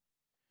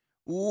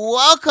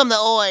Welcome to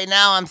OAA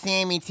Now. I'm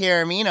Sammy,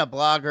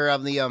 blogger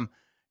of the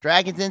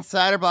Dragons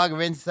Insider, blogger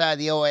of Inside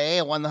the OAA,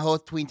 and one of the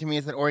hosts tweeting to me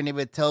is at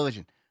Oriented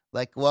Television.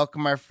 Like,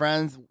 welcome our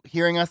friends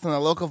hearing us on the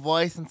local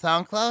voice and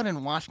SoundCloud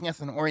and watching us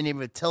on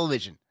Oriented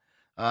Television.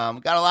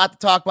 Got a lot to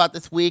talk about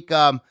this week.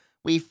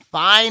 We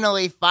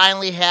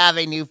finally have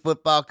a new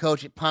football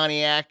coach at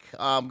Pontiac.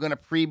 I'm going to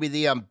preview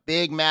the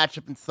big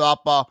matchup in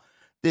softball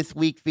this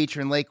week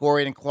featuring Lake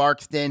Orion and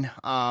Clarkston.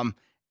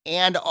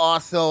 And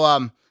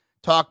also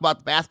talk about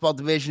the basketball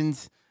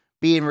divisions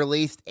being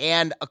released,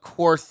 and of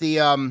course the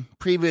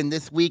previewing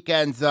this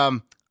weekend's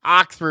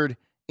Oxford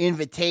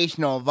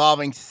Invitational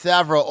involving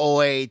several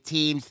OAA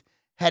teams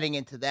heading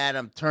into that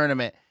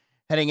tournament,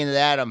 heading into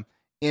that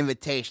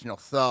Invitational.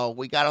 So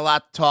we got a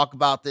lot to talk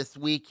about this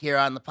week here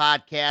on the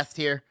podcast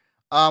here.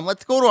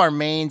 Let's go to our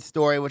main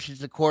story, which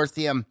is of course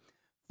the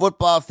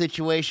football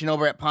situation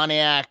over at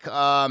Pontiac.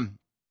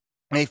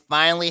 They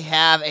finally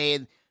have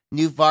a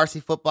new varsity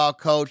football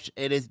coach.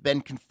 It has been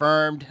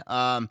confirmed.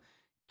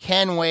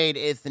 Ken Wade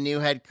is the new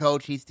head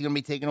coach. He's going to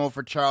be taking over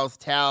for Charles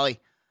Talley.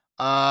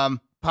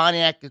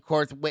 Pontiac, of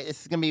course,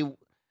 this is going to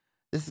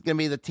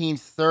be the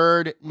team's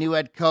third new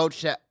head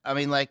coach. Actually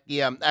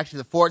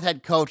the fourth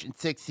head coach in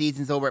 6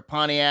 seasons over at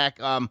Pontiac.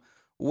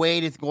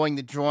 Wade is going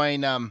to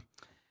join, of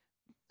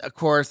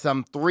course,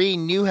 3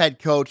 new head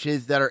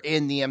coaches that are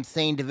in the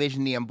same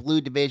division, the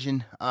blue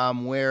division,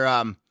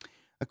 where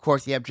of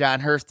course, you have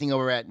John Hursting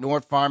over at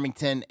North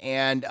Farmington,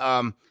 and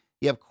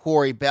you have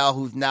Corey Bell,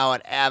 who's now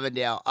at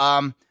Avondale.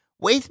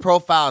 Wade's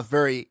profile is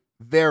very,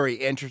 very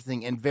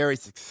interesting and very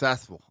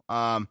successful.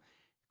 Of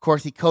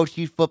course, he coached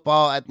youth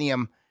football at the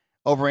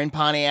over in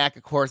Pontiac.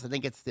 Of course, I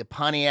think it's the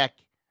Pontiac.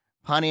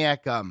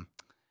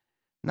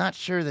 Not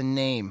sure the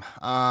name,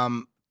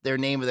 their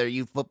name of their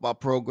youth football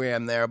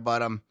program there,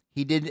 but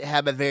he did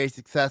have a very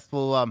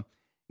successful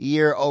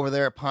year over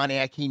there at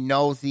Pontiac. He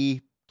knows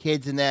the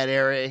kids in that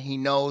area. He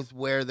knows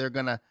where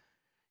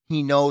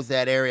he knows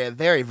that area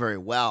very, very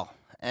well.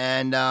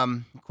 And,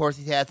 of course,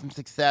 he's had some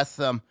success,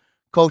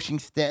 coaching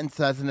stints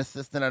as an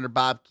assistant under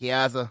Bob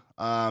Chiazza,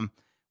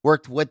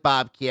 worked with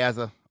Bob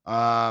Chiazza.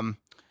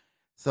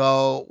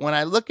 So when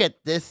I look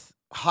at this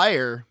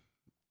hire,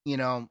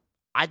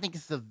 I think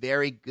it's a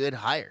very good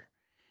hire.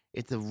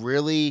 It's a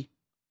really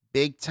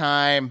big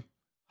time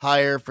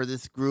hire for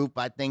this group.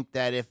 I think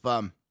that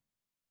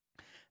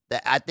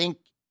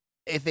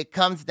if it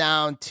comes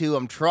down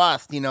to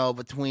trust,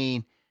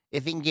 between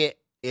if he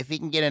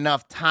can get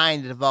enough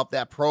time to develop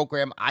that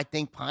program, I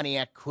think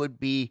Pontiac could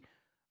be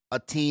a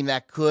team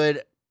that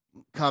could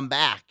come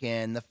back.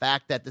 And the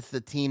fact that this is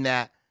a team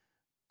that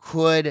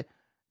could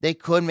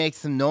make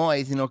some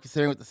noise,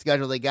 considering what the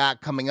schedule they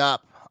got coming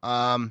up.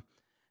 Now,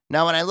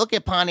 when I look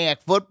at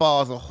Pontiac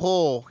football as a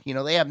whole,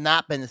 they have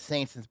not been the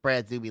same since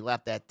Brad Zuby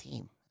left that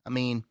team. I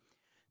mean,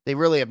 they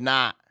really have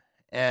not.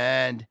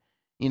 And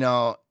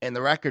and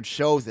the record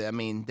shows it. I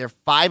mean, they're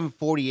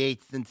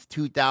 5-48 since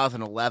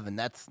 2011.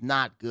 That's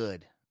not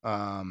good.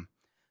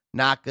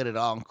 Not good at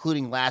all,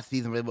 including last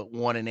season where they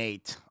went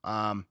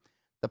 1-8.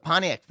 The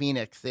Pontiac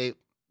Phoenix, they've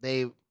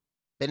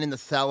been in the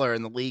cellar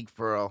in the league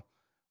for a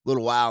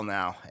little while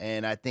now,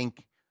 and I'm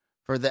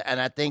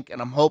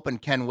hoping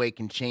Ken Wade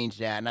can change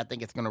that, and I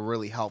think it's going to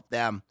really help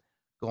them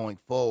going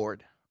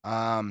forward.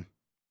 When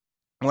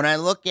I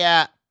look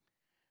at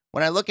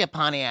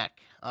Pontiac,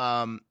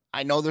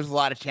 I know there's a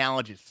lot of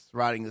challenges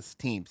surrounding this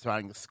team,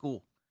 surrounding the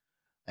school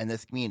and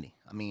this community.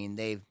 I mean,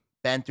 they've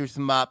been through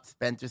some ups,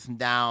 been through some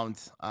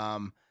downs,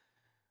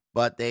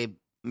 but they've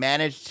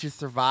managed to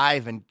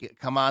survive and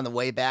come on the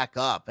way back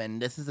up.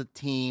 And this is a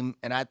team,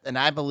 and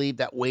I believe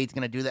that Wade's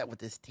going to do that with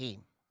this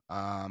team,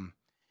 and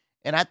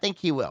I think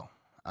he will.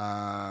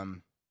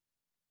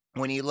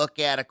 When you look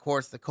at, of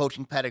course, the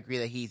coaching pedigree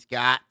that he's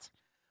got,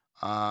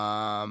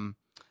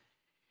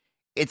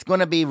 it's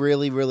going to be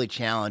really, really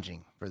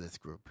challenging for this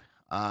group.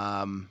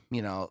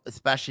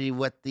 Especially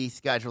with the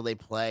schedule they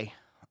play,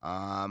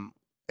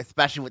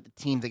 especially with the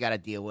teams they got to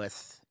deal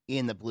with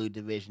in the blue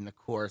division, of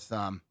course.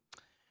 And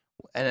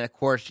of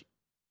course,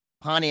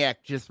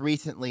 Pontiac just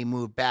recently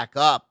moved back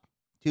up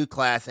to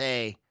Class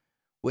A,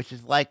 which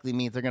is likely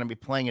means they're going to be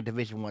playing a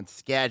Division I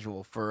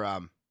schedule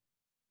for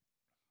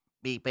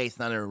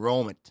based on their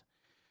enrollment.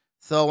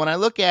 So when I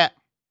look at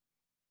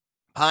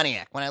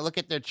Pontiac, when I look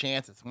at their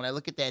chances, when I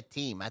look at that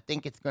team, I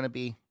think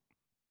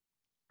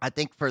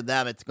for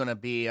them, it's going to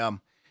be,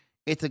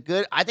 it's a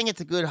good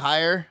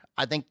hire.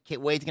 I think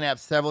Wade's going to have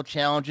several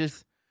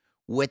challenges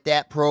with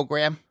that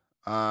program.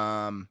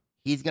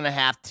 He's going to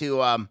have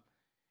to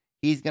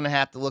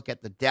look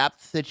at the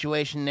depth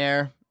situation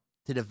there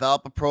to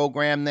develop a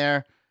program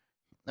there.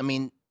 I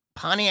mean,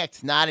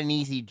 Pontiac's not an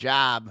easy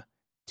job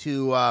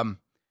to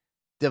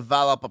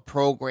develop a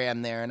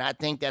program there, and I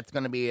think that's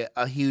going to be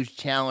a huge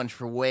challenge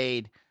for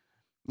Wade.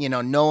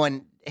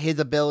 Knowing his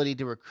ability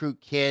to recruit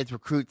kids,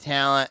 recruit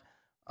talent.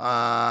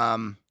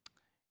 And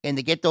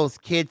to get those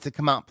kids to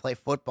come out and play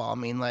football. I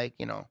mean,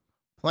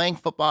 playing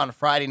football on a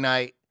Friday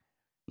night,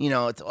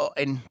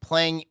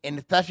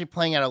 especially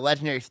playing at a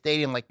legendary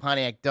stadium like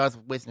Pontiac does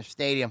with Wisner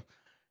Stadium,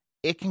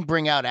 it can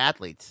bring out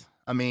athletes.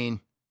 I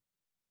mean,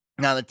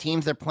 now the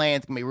teams they're playing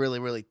is going to be really,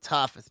 really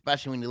tough,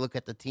 especially when you look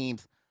at the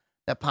teams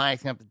that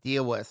Pontiac's going to have to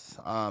deal with,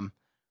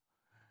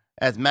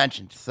 as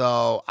mentioned.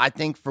 So I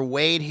think for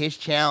Wade, his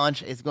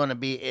challenge is going to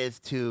be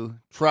to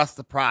trust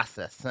the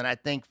process. And I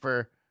think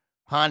for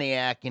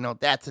Pontiac,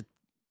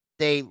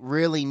 they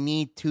really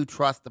need to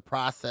trust the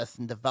process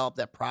and develop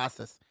that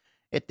process.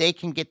 If they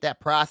can get that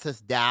process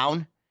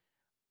down,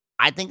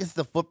 I think this is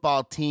a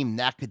football team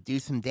that could do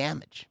some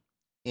damage.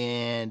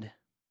 And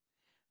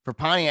for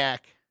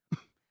Pontiac,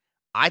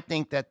 I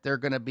think that they're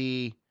going to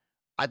be,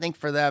 I think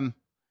for them,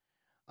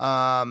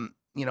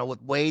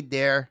 with Wade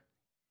there,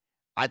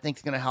 I think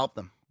it's going to help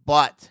them.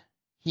 But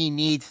he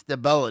needs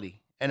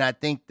stability. And I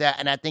think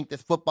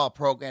this football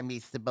program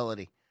needs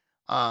stability.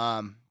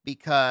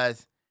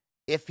 Because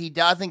if he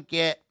doesn't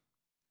get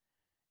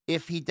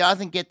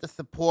the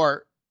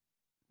support,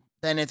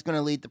 then it's going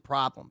to lead to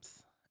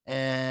problems.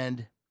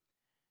 And,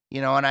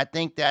 and I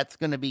think that's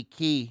going to be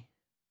key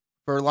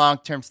for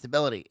long-term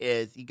stability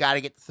is you got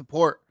to get the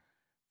support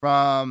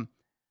from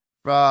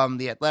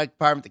the athletic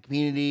department, the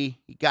community.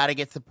 You got to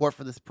get support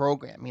for this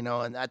program,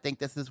 and I think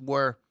this is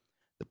where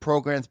the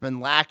program's been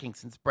lacking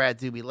since Brad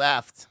Zuby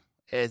left,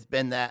 has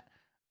been that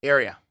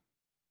area.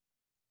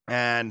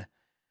 And,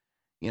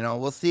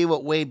 we'll see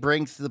what Wade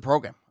brings to the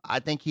program.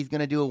 I think he's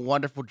going to do a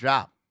wonderful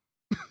job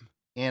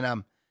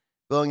in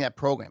building that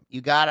program.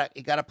 You got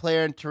a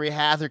player in Tariq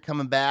Hazard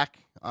coming back.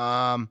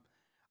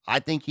 I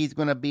think he's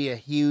going to be a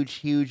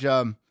huge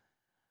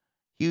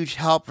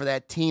help for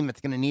that team.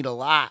 It's going to need a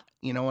lot.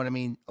 You know what I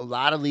mean? A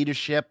lot of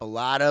leadership, a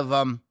lot of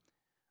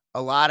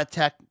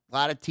tech, a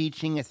lot of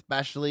teaching,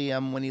 especially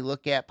when you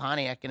look at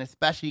Pontiac, and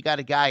especially you got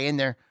a guy in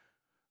there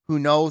who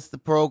knows the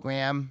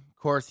program. Of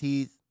course,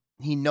 he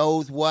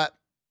knows what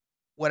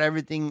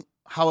everything,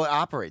 how it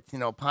operates.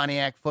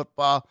 Pontiac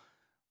football,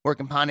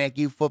 working Pontiac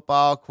youth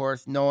football, of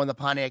course, knowing the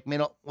Pontiac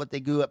what they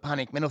do at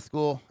Pontiac Middle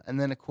School, and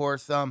then of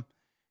course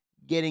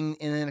getting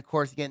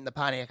to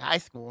Pontiac High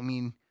School. I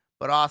mean,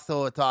 but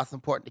also it's also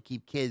important to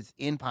keep kids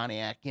in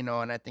Pontiac, and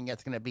I think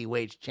that's going to be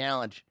Wade's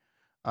challenge,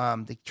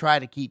 to try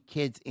to keep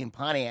kids in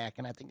Pontiac,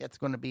 and I think that's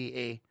going to be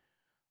a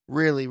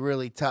really,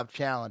 really tough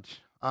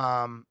challenge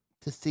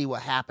to see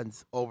what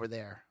happens over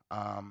there.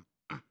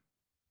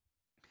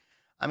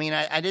 I mean,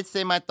 I did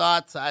say my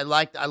thoughts. I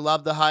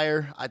love the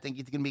hire. I think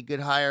he's going to be a good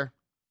hire.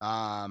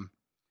 I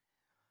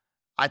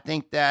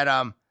think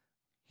that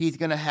he's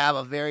going to have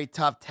a very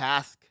tough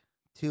task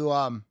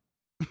to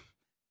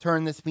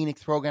turn this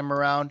Phoenix program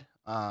around.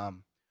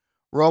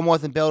 Rome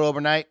wasn't built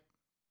overnight,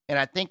 and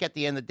I think at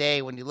the end of the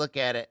day, when you look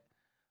at it,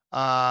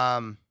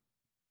 Rome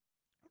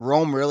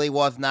really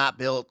was not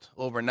built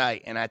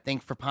overnight. And I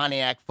think for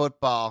Pontiac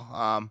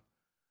football,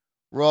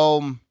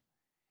 Rome,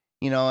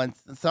 and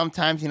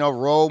sometimes,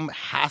 Rome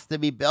has to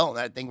be built.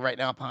 I think right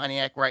now,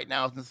 Pontiac right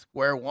now is in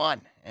square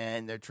one,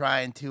 and they're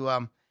trying to,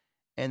 and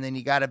then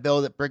you got to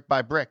build it brick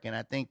by brick. And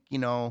I think,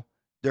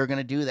 they're going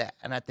to do that.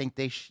 And I think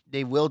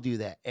they will do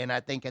that. And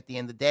I think at the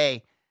end of the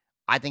day,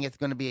 I think it's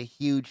going to be a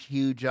huge,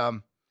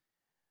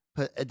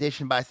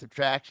 addition by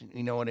subtraction.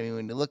 You know what I mean?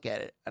 When you look at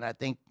it. And I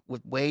think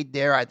with Wade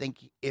there, I think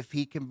if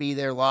he can be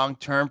there long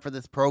term for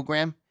this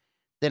program,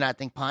 then I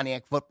think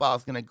Pontiac football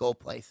is going to go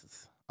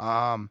places.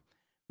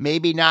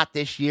 Maybe not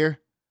this year,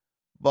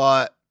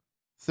 but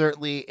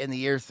certainly in the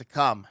years to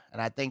come.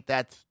 And I think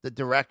that's the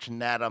direction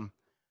that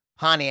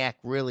Pontiac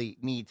really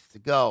needs to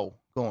go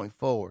going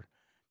forward.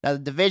 Now, the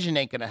division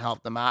ain't going to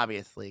help them,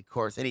 obviously. Of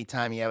course,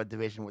 anytime you have a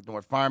division with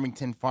North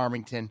Farmington,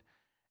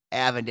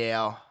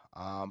 Avondale,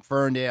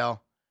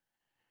 Ferndale,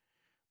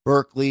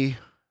 Berkeley,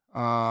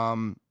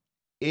 Royal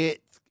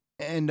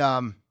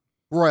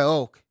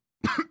Oak,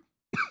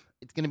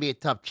 it's going to be a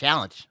tough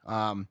challenge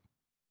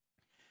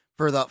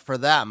for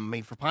them. I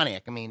mean, for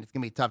Pontiac, it's going to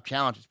be a tough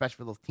challenge, especially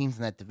for those teams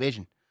in that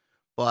division.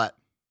 But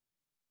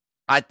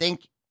I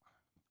think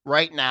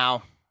right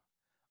now,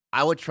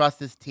 I would trust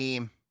this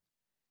team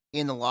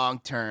in the long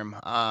term,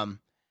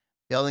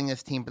 building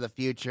this team for the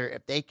future.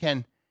 If they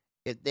can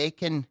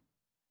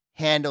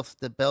handle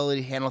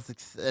stability,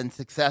 and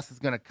success is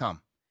going to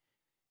come.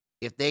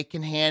 If they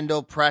can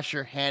handle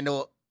pressure,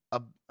 look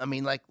at, I'm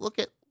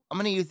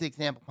going to use the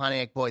example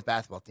Pontiac boys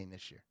basketball team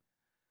this year.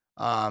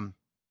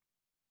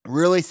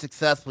 Really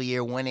successful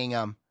year,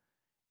 winning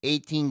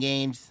 18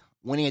 games,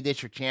 winning a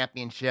district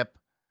championship.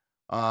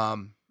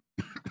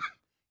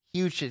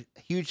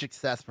 Huge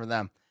success for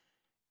them.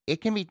 It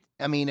can be,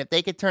 if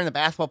they could turn the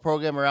basketball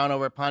program around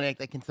over at Pontiac,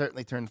 they can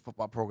certainly turn the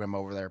football program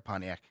over there at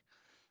Pontiac.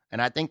 And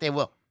I think they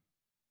will.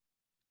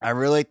 I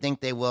really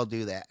think they will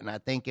do that. And I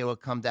think it will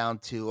come down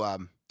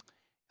to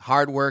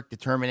hard work,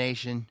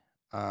 determination.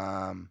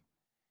 And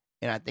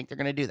I think they're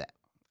going to do that.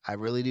 I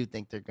really do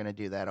think they're going to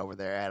do that over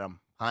there at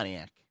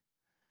Pontiac.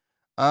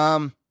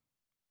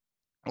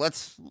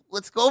 Let's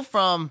go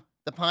from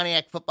the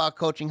Pontiac football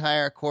coaching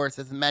hire, of course,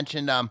 as I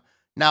mentioned.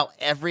 Now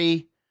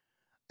every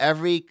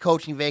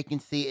coaching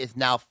vacancy is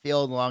now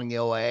filled along the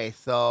OAA,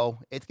 so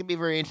it's gonna be a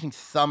very interesting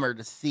summer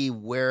to see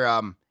where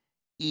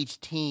each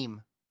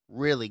team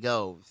really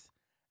goes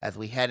as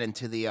we head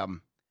into the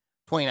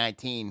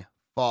 2019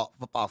 fall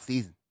football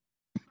season.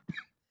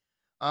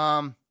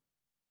 Um,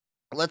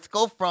 let's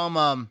go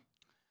from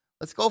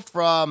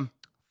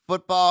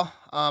football.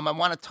 I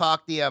want to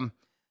talk the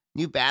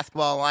new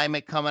basketball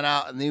alignment coming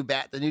out,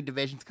 the new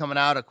divisions coming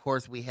out. Of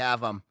course, we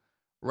have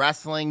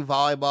wrestling,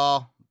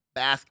 volleyball,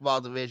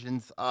 basketball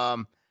divisions.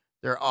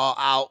 They're all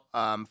out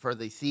for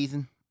the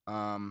season.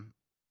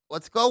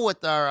 Let's go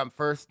with our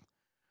first.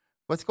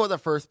 Let's go with our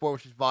first sport,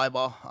 which is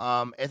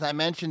volleyball. As I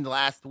mentioned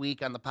last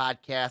week on the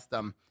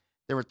podcast,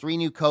 there were 3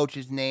 new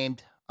coaches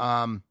named.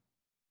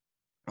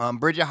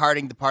 Bridget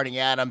Harding departing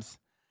Adams.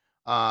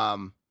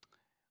 Also,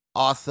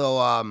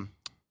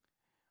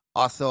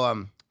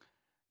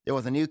 there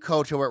was a new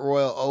coach over at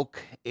Royal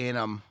Oak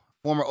in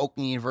former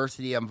Oakland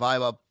University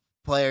volleyball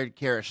player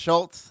Kara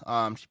Schultz.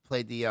 She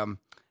played the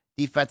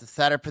defensive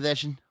setter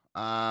position.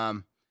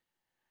 And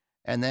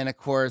then, of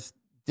course,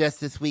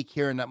 just this week,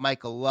 hearing that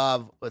Michael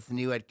Love was the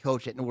new head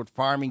coach at North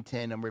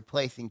Farmington and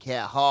replacing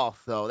Kat Hall.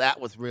 So that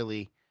was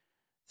really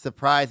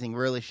surprising,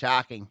 really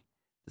shocking,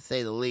 to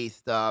say the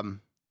least.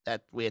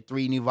 That we had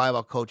 3 new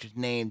volleyball coaches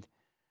named.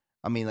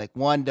 I mean, like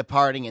one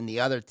departing and the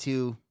other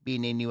 2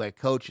 being named new head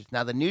coaches.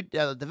 Now the new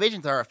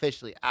divisions are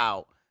officially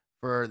out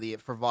for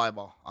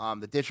volleyball.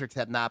 The districts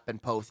have not been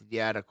posted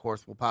yet. Of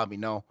course, we'll probably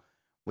know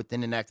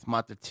within the next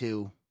month or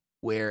 2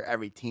 where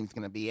every team's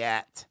going to be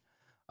at.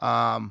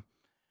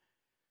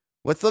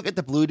 Let's look at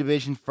the blue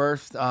division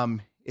first.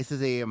 This is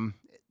the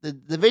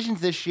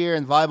divisions this year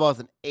in volleyball is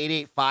an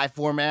 8-8-5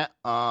 format.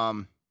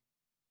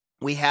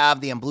 We have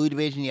the blue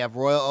division. You have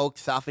Royal Oak,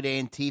 Southfield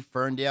A&T,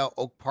 Ferndale,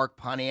 Oak Park,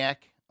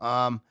 Pontiac.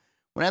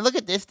 When I look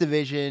at this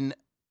division,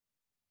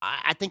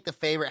 I think the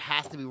favorite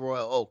has to be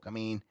Royal Oak. I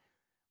mean,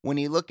 when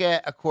you look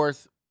at, of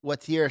course,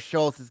 what Sierra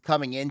Schultz is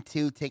coming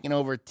into, taking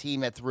over a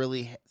team that's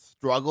really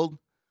struggled,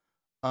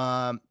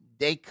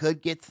 they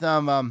could get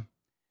some.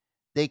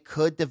 They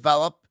could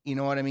develop. You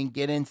know what I mean?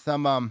 Get in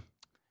some.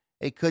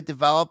 They could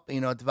develop.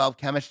 Develop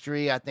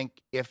chemistry. I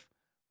think if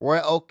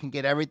Royal Oak can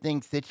get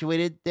everything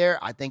situated there,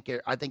 I think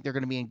they're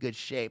going to be in good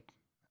shape.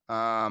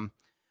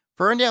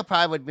 Ferndale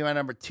probably would be my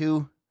number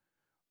 2,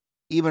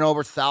 even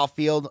over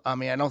Southfield. I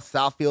mean, I know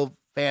Southfield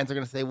fans are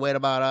going to say, "What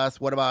about us?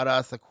 What about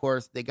us?" Of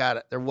course,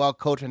 they're well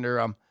coached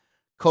under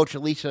Coach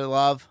Alicia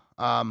Love.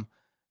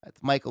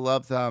 That's Michael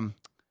Love's. I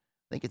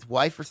think it's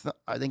wife or something.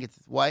 I think it's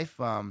his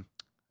wife. I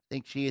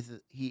think she's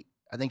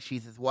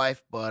his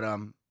wife, but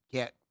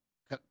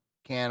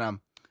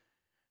can't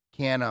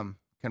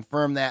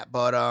confirm that.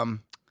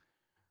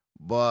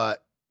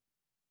 But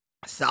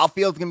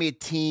Southfield's gonna be a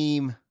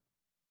team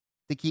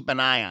to keep an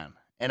eye on,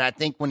 and I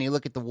think when you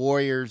look at the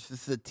Warriors,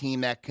 this is a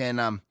team that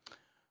can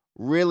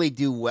really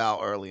do well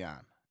early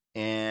on,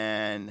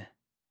 and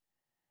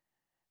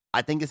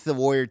I think this is a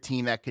Warrior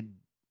team that could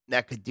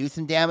do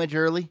some damage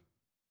early.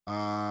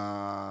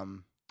 But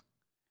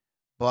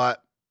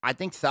I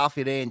think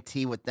Southfield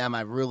A&T with them,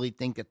 I really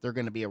think that they're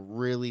going to be a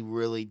really,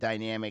 really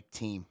dynamic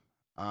team.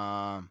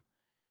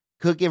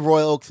 Could give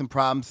Royal Oak some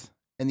problems.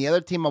 And the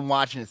other team I'm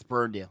watching is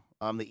Ferndale.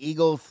 The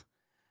Eagles,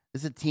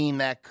 this is a team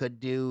that could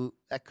do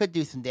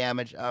some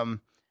damage.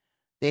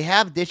 They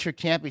have district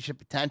championship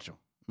potential.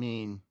 I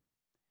mean,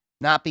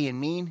 not being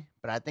mean,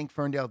 but I think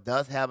Ferndale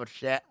does have a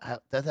shot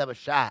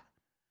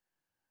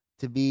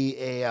to be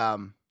a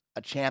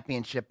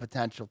championship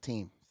potential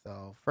team.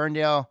 So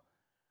Ferndale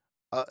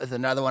is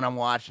another one I'm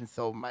watching.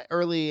 So my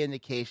early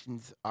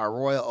indications are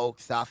Royal Oak,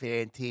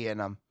 Southfield A&T,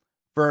 and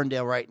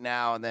Ferndale right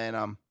now. And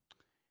then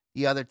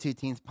the other 2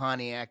 teams,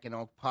 Pontiac and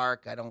Oak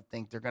Park, I don't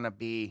think they're going to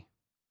be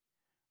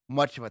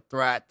much of a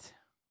threat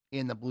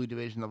in the blue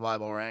division of the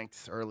volleyball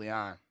ranks early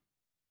on.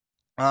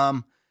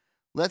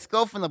 Let's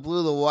go from the blue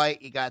to the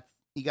white. You got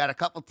a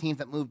couple teams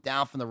that moved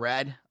down from the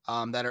red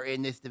that are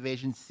in this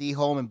division,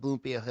 Seaholm and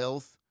Bloomfield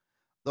Hills.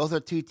 Those are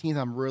 2 teams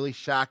I'm really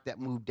shocked that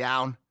moved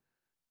down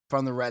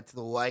from the red to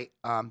the white.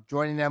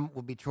 Joining them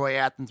will be Troy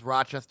Athens,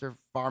 Rochester,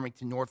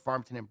 Farmington, North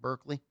Farmington, and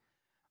Berkeley.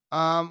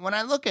 When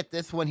I look at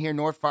this one here,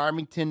 North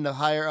Farmington, the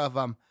hire of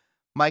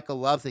Michael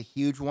Love's a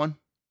huge one.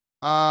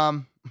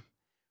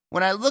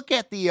 When I look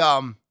at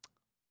the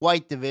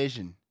white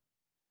division,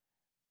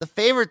 the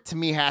favorite to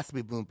me has to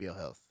be Bloomfield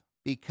Hills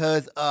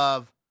because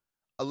of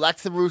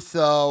Alexa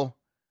Rousseau.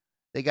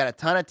 They got a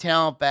ton of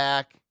talent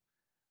back.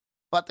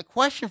 But the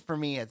question for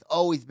me has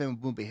always been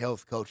Bloomfield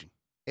Hills coaching.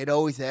 It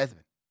always has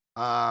been.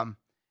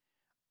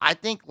 I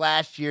think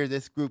last year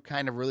this group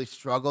kind of really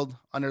struggled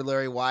under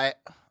Larry Wyatt.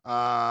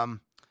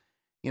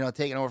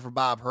 Taking over for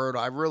Bob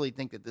Hurdle. I really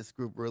think that this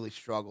group really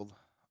struggled.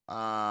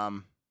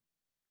 And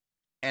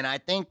I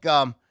think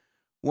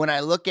when I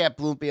look at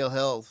Bloomfield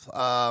Hills,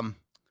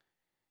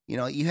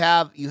 you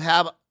have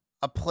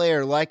a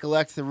player like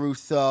Alexa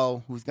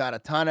Rousseau who's got a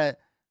ton of,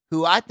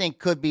 who I think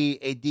could be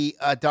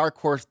a dark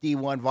horse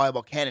D1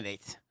 volleyball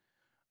candidate.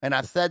 And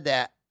I've said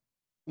that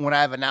when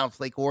I've announced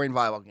Lake Orion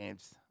volleyball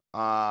games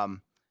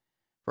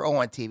for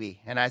ON TV.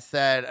 And I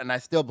said, and I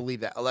still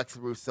believe that Alexa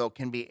Rousseau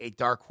can be a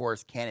dark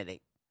horse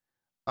candidate.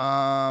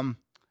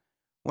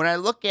 When I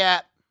look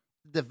at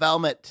the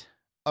development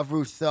of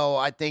Rousseau,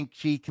 I think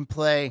she can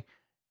play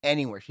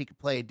anywhere. She could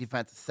play a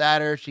defensive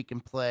setter. She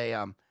could play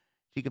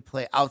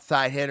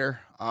outside hitter,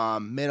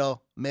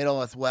 middle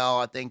as well.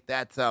 I think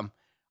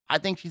I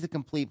think she's a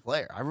complete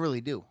player. I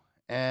really do,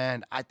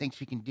 and I think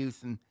she can do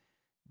some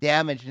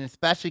damage, and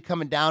especially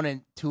coming down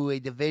into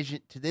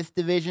this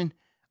division,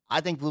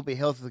 I think Blue Bay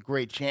Hills has a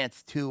great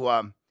chance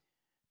to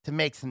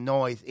make some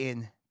noise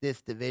in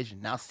this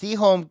division. Now,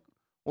 Seaholm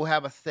will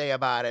have a say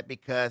about it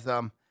because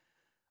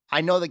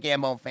I know the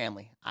Gambone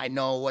family. I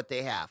know what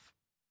they have.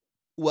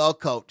 Well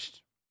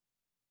coached.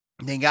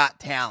 They got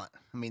talent.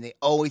 I mean, they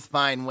always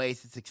find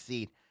ways to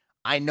succeed.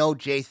 I know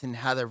Jason and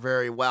Heather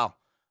very well.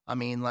 I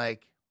mean,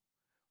 like,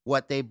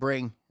 what they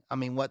bring. I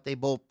mean, what they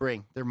both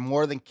bring. They're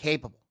more than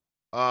capable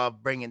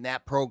of bringing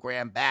that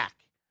program back.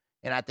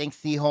 And I think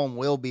Seaholm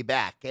will be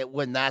back. It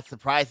would not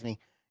surprise me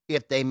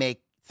if they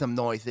make some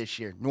noise this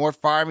year. North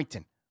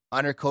Farmington,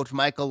 under Coach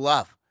Michael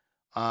Love.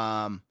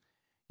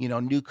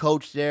 New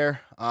coach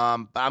there.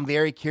 But I'm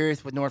very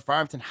curious with North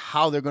Farmington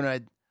how they're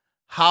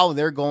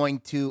going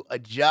to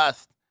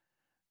adjust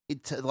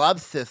to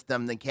Love's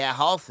system, the Cat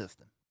Hall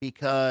system.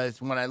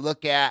 Because when I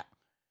look at,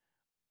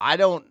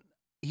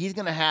 he's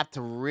going to have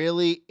to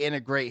really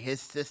integrate his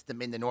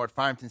system in the North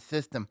Farmington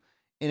system.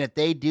 And if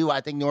they do,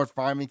 I think North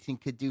Farmington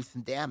could do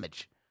some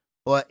damage.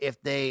 But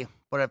if they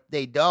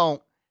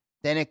don't,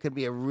 then it could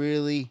be a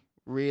really,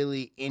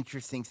 really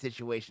interesting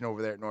situation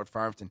over there at North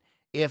Farmington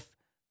if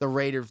the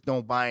Raiders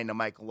don't buy into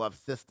Michael Love's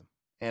system.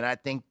 And I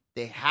think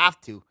they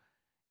have to.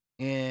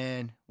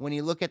 And when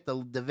you look at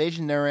the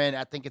division they're in,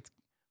 I think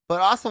but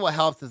also what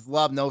helps is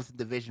Love knows the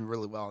division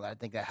really well. And I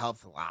think that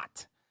helps a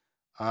lot.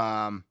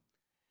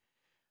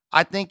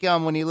 I think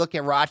when you look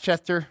at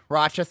Rochester's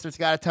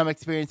got a ton of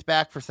experience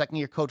back for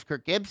second-year coach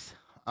Kirk Gibbs.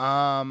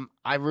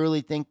 I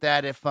really think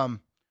that if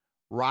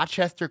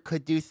Rochester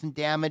could do some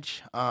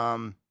damage,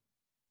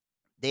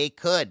 they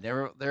could.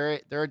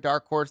 They're a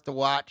dark horse to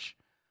watch.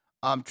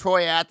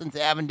 Troy, Athens,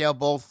 Avondale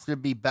both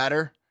should be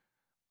better.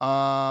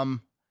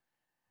 And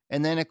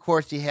then, of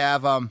course, you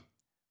have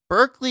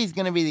Berkeley's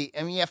going to be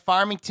you have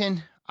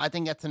Farmington. I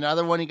think that's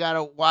another one you got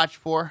to watch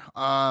for.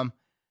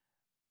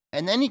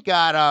 And then you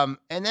got,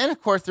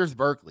 of course, there's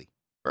Berkeley.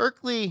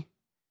 Berkeley,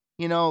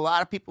 a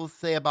lot of people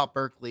say about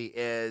Berkeley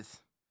is,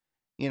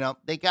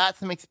 they got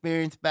some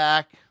experience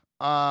back.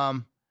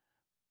 I'm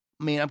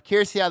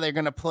curious to see how they're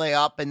going to play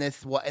up in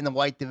the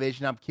white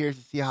division. I'm curious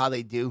to see how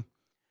they do.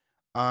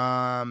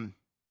 And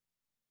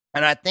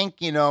I think,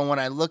 when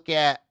I look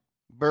at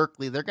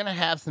Berkeley, they're going to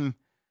have to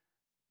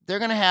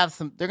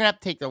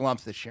take their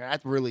lumps this year. I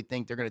really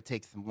think they're going to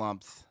take some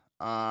lumps.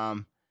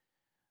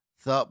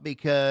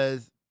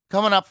 Because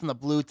coming up from the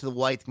blue to the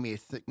white is going to be a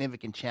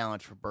significant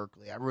challenge for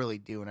Berkeley. I really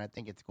do, and I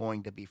think it's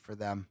going to be for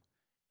them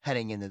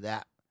heading into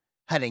that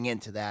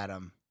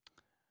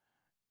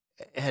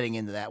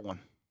one.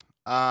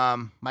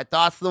 My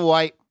thoughts of the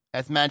white,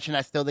 as mentioned,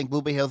 I still think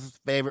Blue Bay Hills is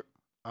favorite.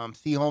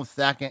 Seaholm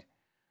second.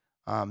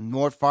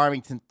 North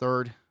Farmington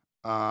third.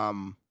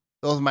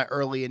 Those are my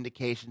early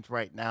indications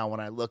right now when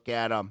I look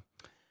at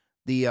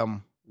the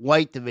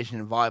white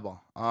division in volleyball.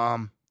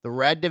 The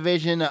red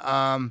division,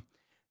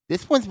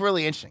 this one's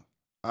really interesting.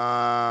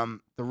 The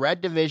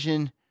red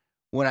division,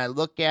 when I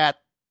look at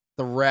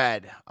the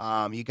red,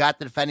 you got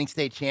the defending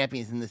state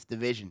champions in this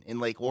division in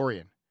Lake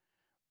Orion.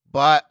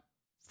 But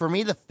for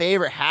me, the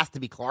favorite has to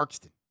be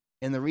Clarkston.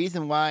 And the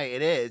reason why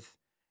it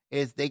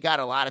is they got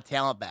a lot of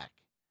talent back.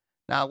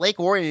 Now, Lake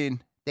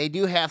Orion, they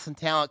do have some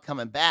talent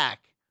coming back,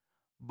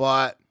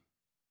 but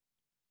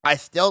I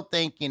still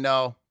think,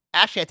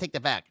 actually, I take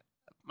that back.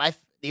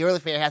 The early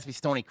favorite has to be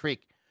Stony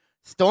Creek.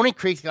 Stony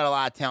Creek's got a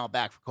lot of talent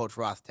back for Coach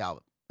Ross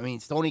Talbot.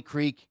 Stony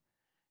Creek,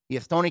 you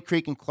have Stony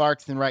Creek and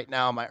Clarkston right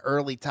now, my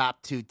early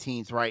top two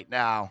teams right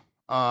now.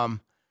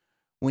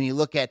 When you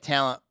look at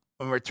talent,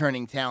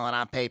 returning talent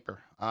on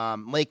paper.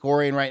 Lake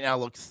Orion right now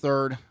looks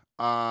third.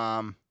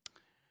 But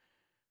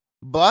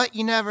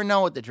you never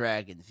know with the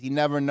Dragons. You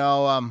never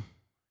know.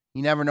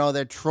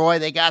 They're Troy.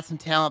 They got some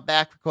talent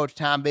back for Coach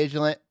Tom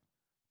Vigilant.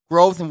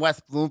 Groves and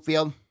West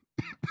Bloomfield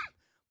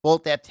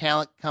both have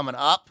talent coming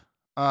up.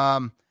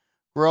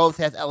 Groves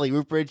has Ellie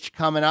Rupridge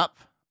coming up.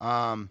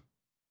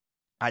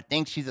 I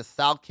think she's a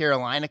South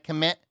Carolina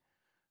commit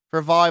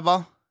for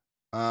volleyball.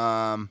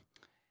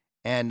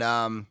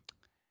 And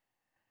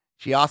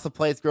she also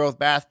plays girls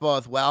basketball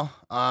as well.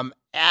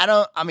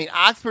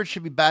 Oxford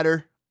should be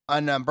better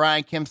on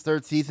Brian Kim's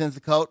third season as a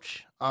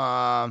coach.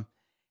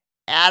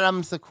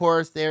 Adams, of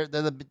course, they're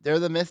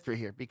the mystery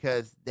here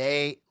because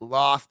they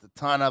lost a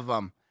ton of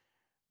them.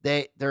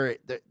 They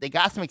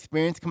got some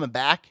experience coming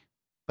back,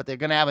 but they're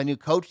gonna have a new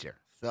coach there.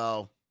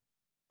 So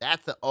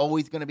that's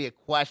always gonna be a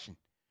question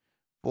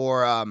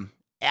for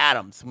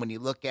Adams when you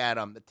look at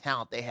the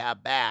talent they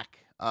have back.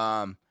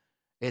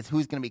 Is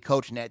who's gonna be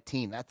coaching that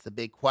team? That's the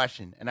big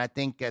question, and I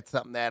think that's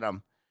something that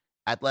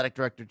athletic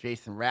director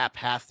Jason Rapp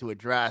has to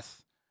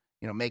address.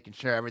 Making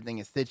sure everything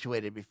is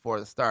situated before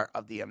the start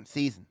of the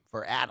season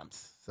for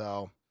Adams.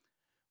 So,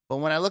 but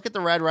when I look at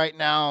the red right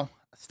now,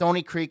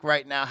 Stony Creek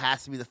right now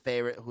has to be the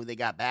favorite, who they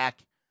got back,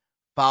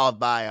 followed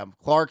by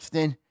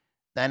Clarkston,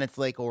 then it's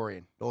Lake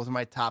Orion. Those are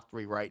my top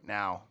 3 right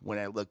now when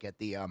I look at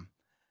the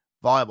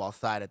volleyball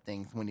side of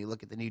things. When you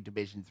look at the new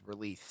divisions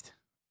released,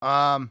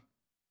 let's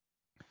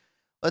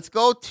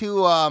go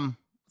to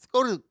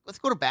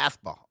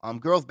basketball.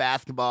 Girls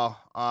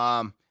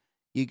basketball.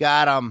 You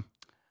got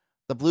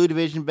the blue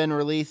division been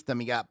released.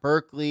 You got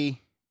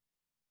Berkeley.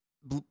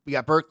 We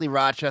got Berkeley,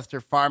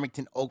 Rochester,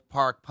 Farmington, Oak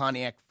Park,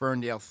 Pontiac,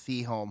 Ferndale,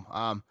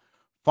 Seaholm.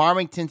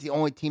 Farmington's the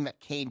only team that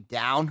came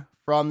down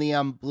from the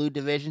blue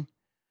division,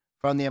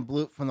 from the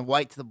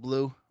white to the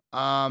blue.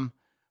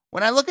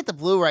 When I look at the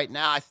blue right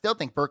now, I still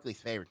think Berkeley's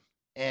favored,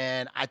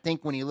 and I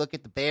think when you look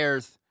at the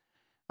Bears,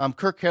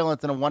 Kirk Carroll's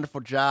done a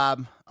wonderful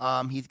job.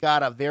 He's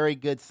got a very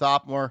good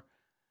sophomore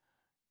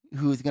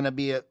who's going to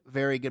be a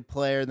very good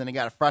player. Then they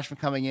got a freshman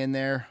coming in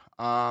there.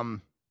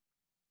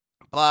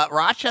 But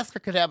Rochester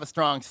could have a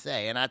strong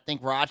say, and I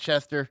think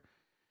Rochester.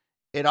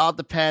 It all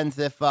depends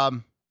if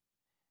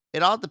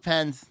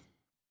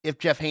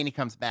Jeff Haney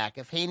comes back.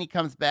 If Haney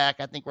comes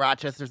back, I think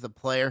Rochester's a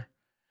player.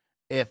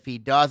 If he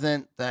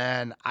doesn't,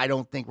 then I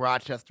don't think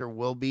Rochester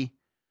will be.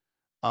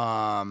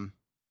 And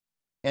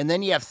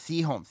then you have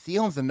Seaholm.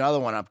 Seaholm's another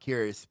one I'm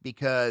curious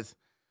because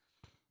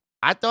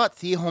I thought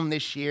Seaholm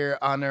this year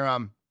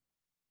under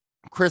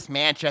Chris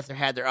Manchester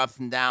had their ups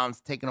and downs,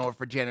 taking over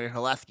for January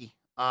Haleski.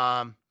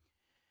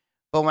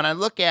 But when I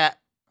look at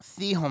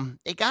Seaholm,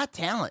 they got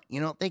talent.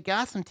 They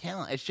got some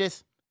talent. It's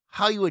just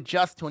how you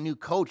adjust to a new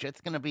coach.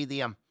 It's going to be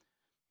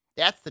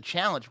that's the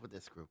challenge with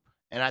this group.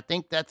 And I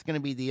think that's going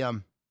to be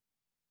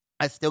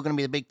that's still going to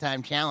be the big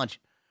time challenge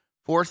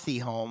for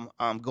Seaholm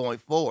going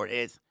forward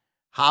is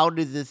how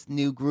does this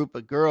new group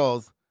of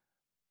girls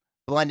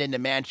blend into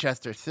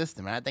Manchester's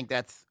system? And I think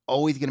that's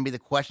always going to be the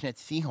question at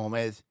Seaholm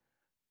is,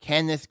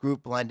 can this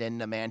group blend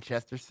into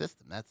Manchester's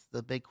system? That's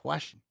the big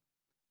question.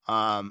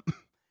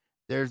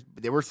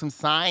 There were some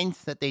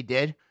signs that they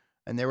did,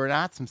 and there were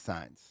not some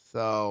signs.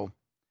 So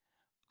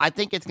I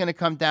think it's going to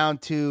come down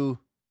to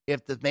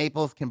if the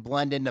Maples can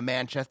blend into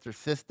Manchester's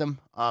system.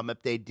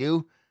 If they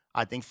do,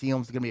 I think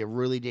Seaholm's going to be a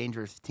really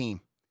dangerous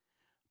team.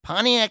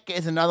 Pontiac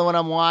is another one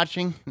I'm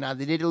watching. Now,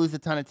 they did lose a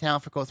ton of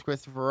talent for Coach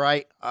Christopher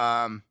Wright.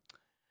 I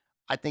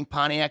think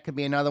Pontiac could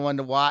be another one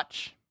to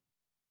watch.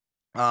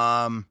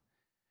 But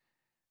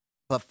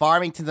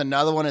Farmington's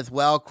another one as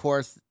well. Of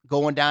course,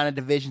 going down a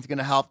division is going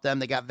to help them.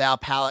 They got Val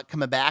Pallett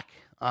coming back.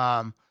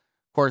 Of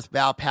course,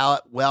 Val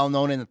Pallett, well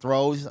known in the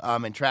throws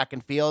in track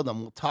and field,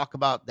 and we'll talk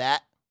about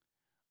that.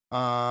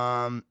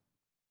 And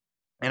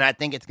I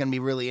think it's going to be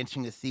really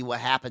interesting to see what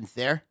happens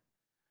there.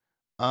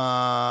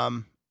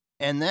 And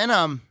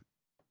then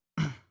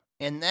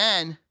and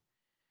then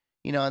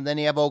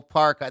you have Oak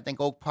Park. I think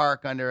Oak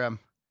Park under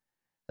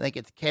I think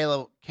it's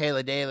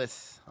Kayla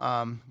Davis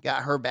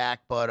got her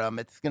back, but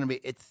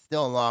it's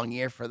still a long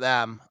year for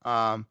them.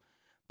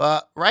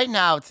 But right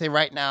now, I would say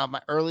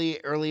my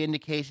early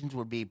indications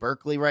would be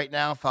Berkeley right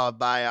now, followed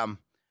by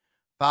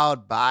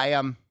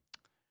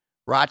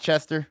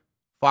Rochester,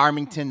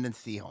 Farmington, then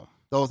Seaholm.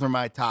 Those are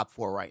my top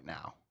 4 right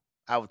now.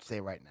 I would say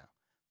right now.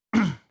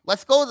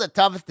 Let's go to the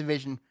toughest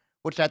division,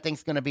 which I think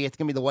it's gonna be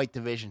the white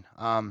division.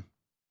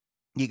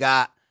 You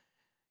got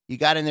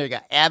in there. You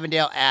got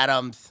Avondale,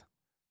 Adams,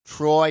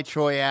 Troy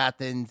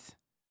Athens,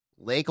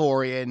 Lake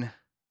Orion,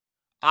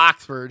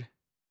 Oxford,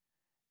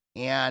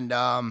 and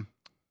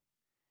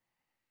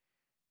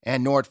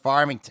North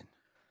Farmington.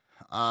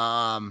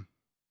 Man,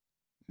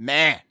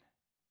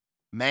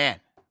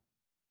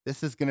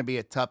 this is going to be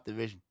a tough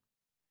division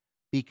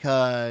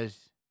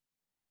because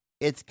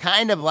it's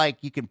kind of like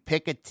you can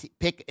pick.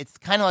 It's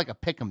kind of like a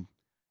pick 'em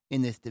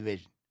in this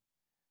division.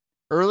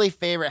 Early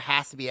favorite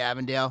has to be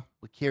Avondale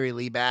with Kerry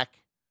Lee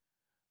back,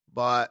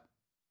 but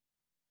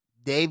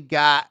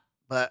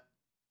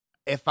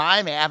if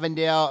I'm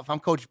Avondale, if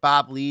I'm Coach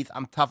Bob Lees,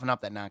 I'm toughing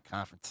up that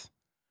non-conference.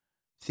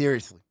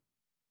 Seriously.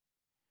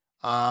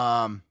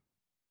 Adams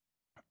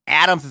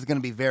is going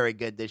to be very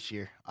good this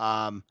year.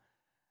 Manny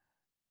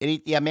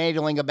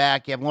Delinga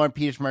back. You have Lauren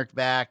Petersmark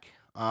back.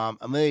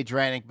 Amelia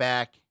Dranik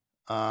back.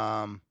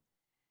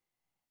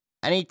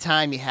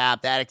 Anytime you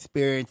have that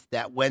experience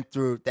that went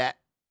through that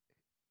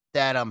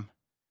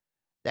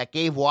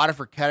gave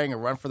Waterford Kettering a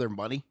run for their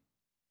money,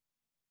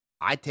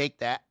 I take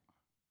that.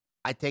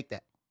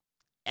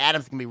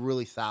 Adams going to be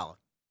really solid.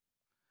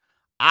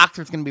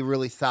 Oxford's going to be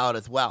really solid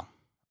as well.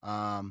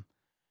 I'm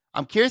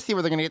curious to see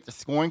where they're going to get the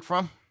scoring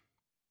from.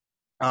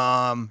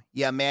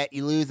 Matt,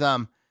 you lose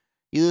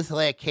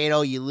Halea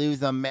Cato, you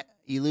lose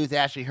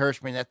Ashley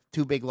Hirschman. That's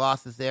 2 big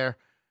losses there.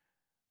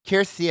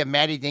 Curious to see if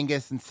Maddie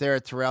Dingus and Sarah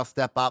Terrell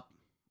step up.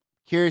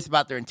 Curious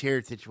about their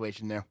interior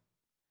situation there.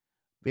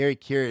 Very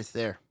curious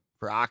there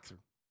for Oxford.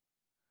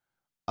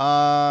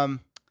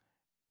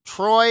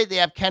 Troy, they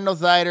have Kendall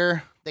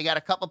Zeider. They got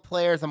a couple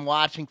players I'm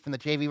watching from the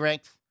JV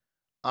ranks.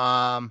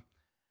 I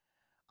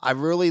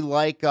really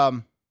like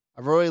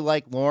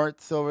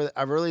Lawrence over there.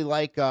 I really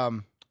like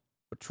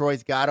what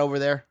Troy's got over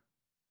there.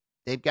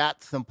 They've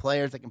got some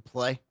players that can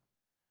play.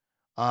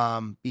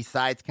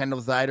 Besides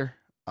Kendall Zeider.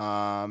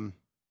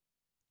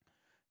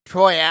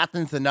 Troy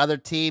Athens, another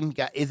team. You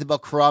got Isabel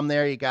Crum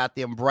there. You got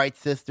the Bright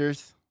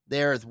sisters.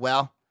 there as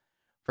well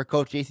for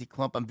Coach J.C.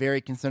 Klump. I'm very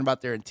concerned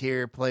about their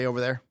interior play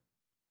over there.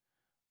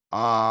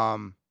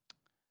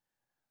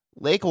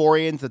 Lake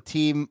Orion's a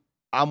team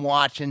I'm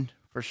watching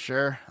for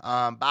sure.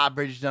 Bob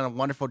Bridges done a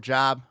wonderful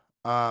job.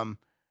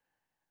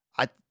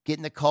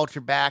 Getting the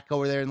culture back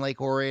over there in Lake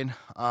Orion.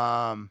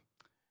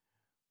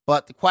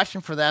 But the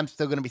question for them is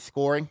still going to be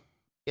scoring.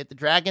 If the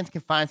Dragons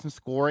can find some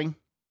scoring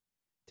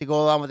to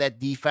go along with that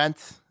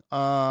defense,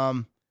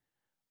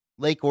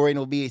 Lake Orion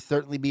will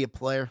certainly be a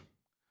player.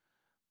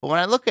 But when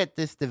I look at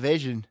this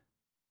division,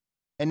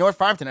 and North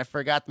Farmington, I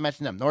forgot to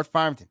mention them. North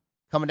Farmington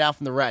coming down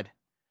from the red.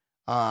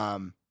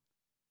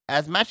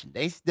 As mentioned,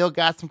 they still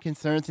got some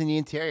concerns in the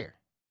interior.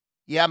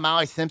 You have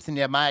Molly Simpson,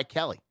 you have Maya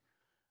Kelly.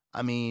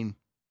 I mean,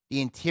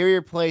 the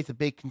interior play is a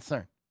big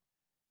concern.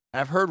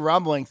 I've heard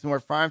rumblings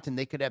North Farmington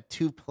they could have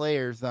two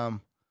players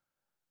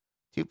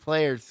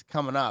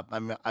coming up.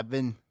 I've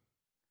been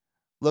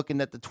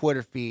looking at the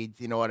Twitter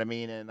feeds, you know what I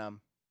mean, and a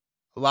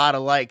lot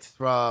of likes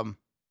from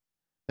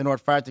the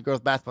North Farmington girls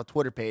basketball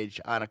Twitter page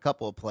on a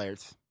couple of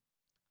players.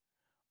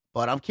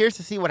 But I'm curious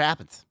to see what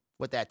happens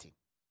with that team.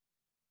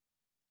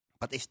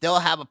 But they still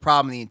have a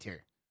problem in the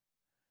interior.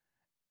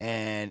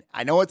 And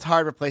I know it's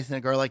hard replacing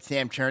a girl like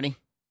Sam Cherney,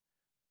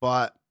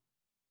 but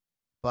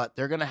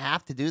they're going to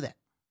have to do that.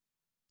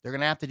 They're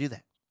going to have to do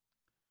that.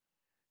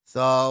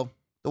 So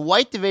the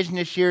white division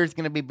this year is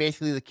going to be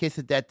basically the kiss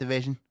of death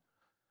division.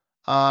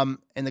 And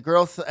the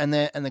girls and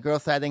the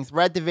girls side of things,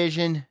 red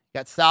division,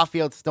 got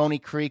Southfield, Stony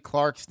Creek,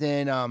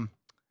 Clarkston,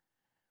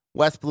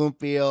 West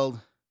Bloomfield,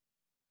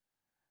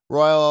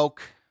 Royal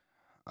Oak,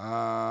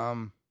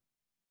 and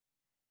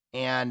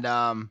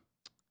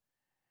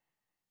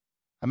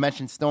I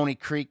mentioned Stony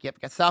Creek. Yep,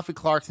 got Southfield,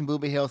 Clarkston,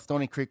 Booby Hill,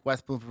 Stony Creek,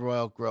 West Bloomfield,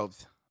 Royal Oak,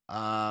 Groves.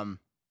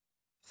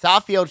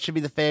 Southfield should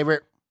be the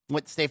favorite.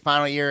 Went to state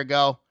final a year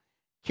ago.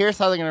 Here's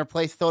how they're going to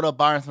replace Soto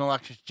Barnes and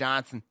Alexis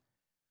Johnson.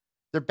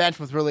 Their bench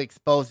was really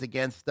exposed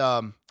against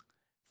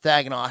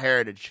Saginaw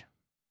Heritage.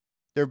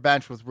 Their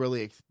bench was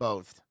really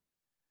exposed.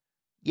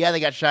 Yeah, they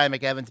got Shia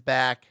McEvans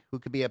back, who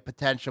could be a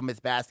potential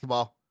Miss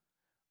Basketball.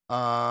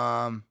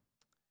 And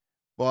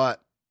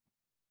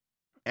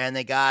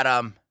they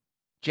got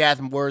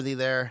Jasmine Worthy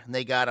there, and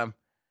they got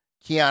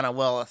Kiana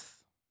Willis.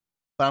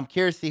 But I'm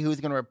curious to see who's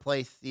going to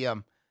replace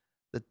the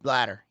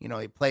latter. You know,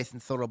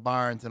 replacing Soto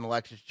Barnes and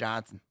Alexis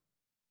Johnson.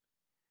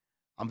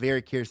 I'm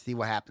very curious to see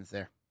what happens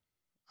there.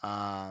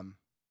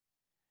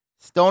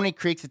 Stony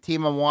Creek's a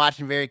team I'm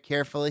watching very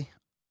carefully.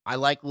 I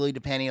like Lily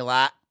DePenny a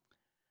lot.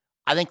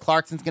 I think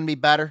Clarkson's going to be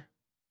better,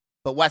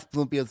 but West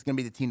Bloomfield's going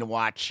to be the team to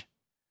watch.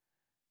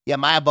 You have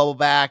Maya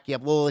Bubbleback, you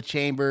have Lola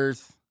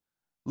Chambers,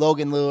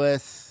 Logan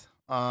Lewis,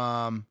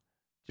 Jamal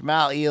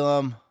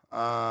Elam.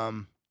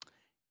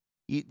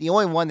 The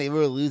only one they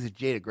really lose is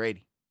Jada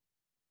Grady.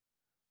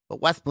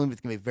 But West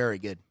Bloomfield's going to be very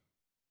good.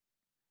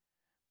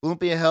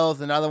 Bloomfield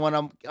Hills, another one.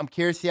 I'm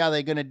curious to see how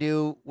they're going to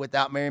do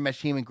without Mary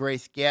Mashim and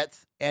Grace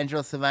Getz.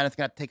 Angela Savannah's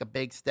going to have to take a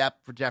big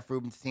step for Jeff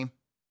Rubin's team.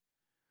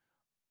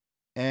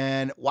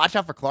 And watch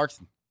out for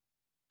Clarkson.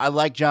 I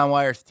like John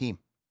Wyer's team.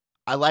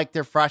 I like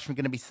their freshmen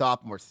going to be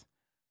sophomores.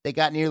 They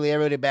got nearly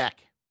everybody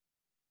back.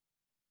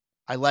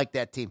 I like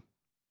that team.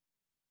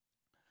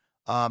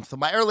 So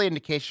my early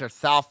indications are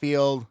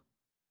Southfield.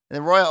 And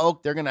then Royal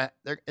Oak, it's going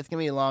to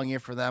be a long year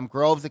for them.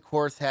 Groves, of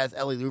course, has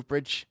Ellie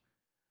Loopridge.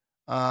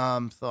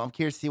 So I'm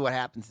curious to see what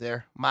happens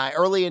there. My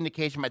early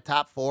indication, my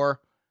top four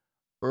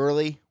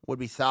early would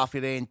be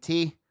Southfield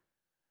A&T,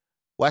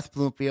 West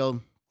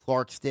Bloomfield,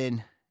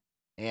 Clarkston,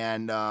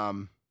 and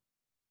those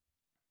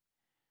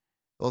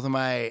are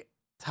my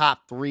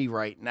top three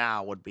right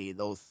now would be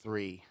those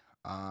three.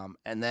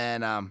 And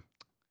then I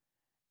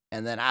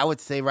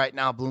would say right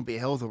now Bloomfield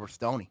Hills over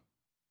Stony.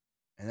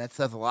 And that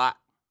says a lot.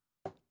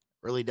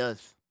 Really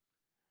does.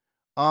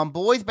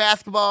 Boys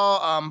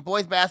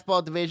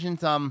basketball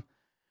divisions, let's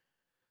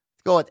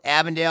go with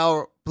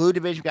Avondale. Blue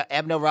division, we got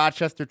Avondale,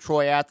 Rochester,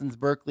 Troy, Athens,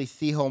 Berkeley,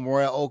 Seaholm,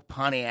 Royal Oak,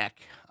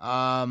 Pontiac.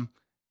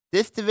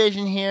 This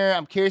division here,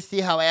 I'm curious to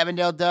see how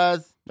Avondale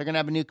does. They're going to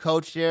have a new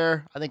coach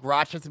there. I think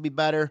Rochester will be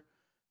better.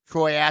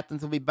 Troy,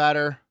 Athens will be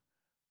better.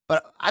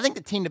 But I think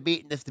the team to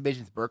beat in this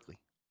division is Berkeley.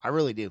 I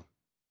really do.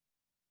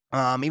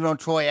 Even though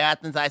Troy,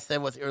 Athens, I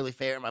said was early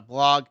favorite in my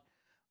blog,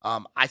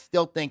 I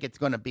still think it's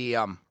going to be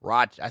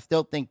Rochester. I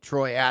still think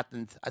Troy,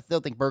 Athens, I still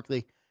think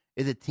Berkeley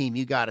is a team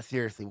you got to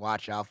seriously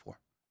watch out for.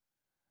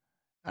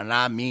 And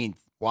I mean,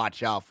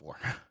 watch out for.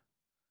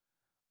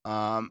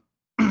 I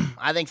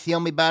think Seal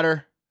will be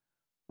better.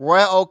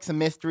 Royal Oak's a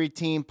mystery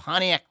team.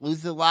 Pontiac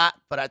loses a lot,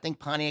 but I think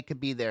Pontiac could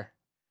be there.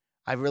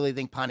 I really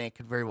think Pontiac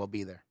could very well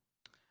be there.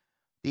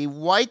 The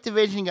white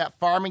division got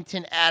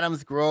Farmington,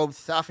 Adams, Grove,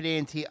 Southfield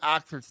A&T,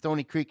 Oxford,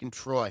 Stony Creek, and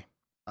Troy.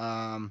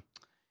 In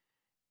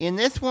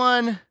this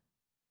one,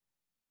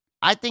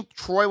 I think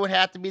Troy would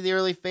have to be the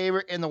early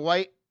favorite in the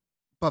white,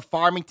 but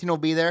Farmington will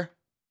be there.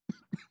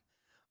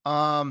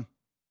 Been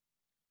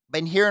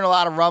hearing a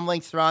lot of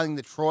rumblings surrounding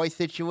the Troy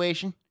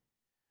situation.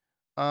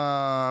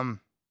 Southfield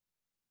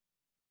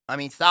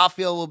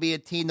will be a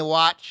team to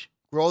watch.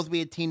 Groves will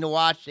be a team to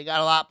watch. They got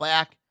a lot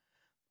back.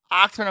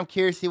 Oxford, I'm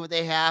curious to see what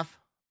they have.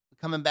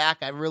 coming back.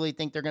 I really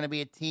think they're going to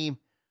be a team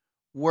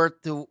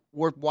worth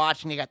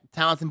watching. They got the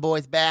Townsend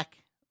boys back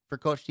for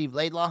Coach Steve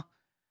Laidlaw.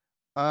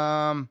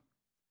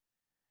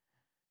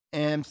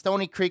 And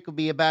Stony Creek will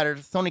be a better.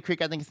 Stony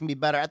Creek, I think, is going to be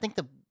better. I think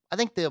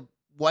the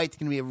White's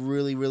going to be a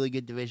really, really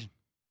good division.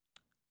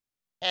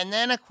 And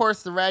then, of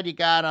course, the Red, you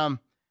got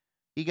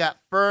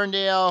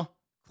Ferndale,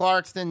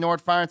 Clarkston,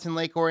 North Farmington,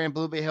 Lake Orion,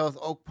 Blue Bay Hills,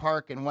 Oak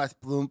Park, and West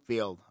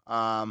Bloomfield.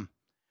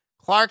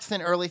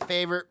 Clarkston, early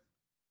favorite.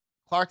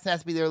 Clarkston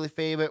has to be the early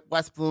favorite.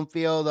 West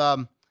Bloomfield,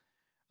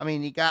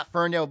 you got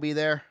Ferndale will be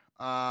there.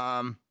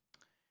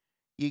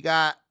 You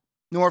got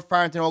North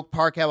Farmington, Oak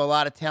Park have a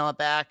lot of talent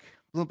back.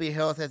 Blue Bay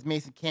Hills has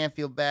Mason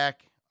Canfield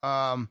back.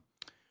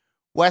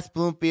 West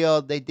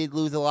Bloomfield, they did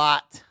lose a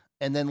lot.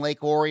 And then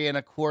Lake Orion,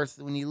 of course,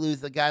 when you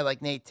lose a guy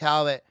like Nate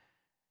Talbot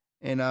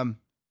and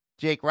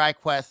Jake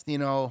Ryquest,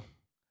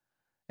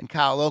 and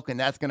Kyle Loken,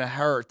 that's going to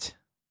hurt.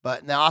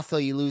 But now also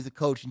you lose a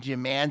coach in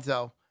Jim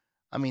Manzo.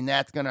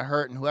 That's going to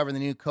hurt. And whoever the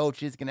new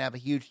coach is going to have a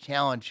huge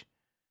challenge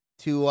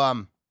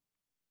to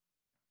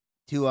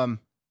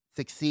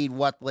succeed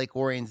what Lake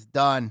Orion's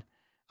done.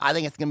 I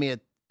think it's going to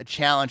be a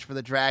challenge for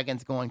the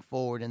Dragons going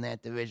forward in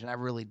that division. I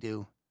really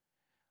do.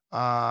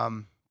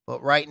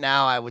 But right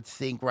now, I would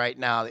think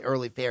the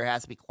early favorite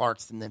has to be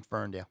Clarkston, then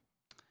Ferndale.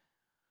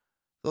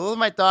 So those are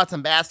my thoughts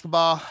on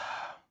basketball.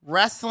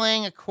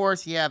 Wrestling, of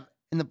course, you have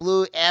in the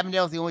blue,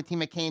 Avondale's the only team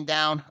that came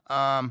down.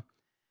 Got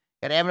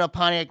Avondale,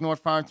 Pontiac, North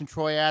Farmington,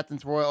 Troy,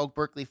 Athens, Royal Oak,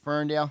 Berkeley,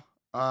 Ferndale.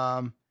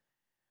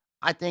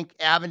 I think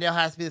Avondale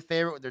has to be the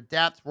favorite with their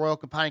depth. Royal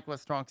Oak and Pontiac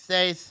with strong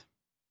stays.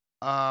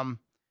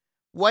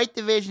 White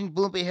Division,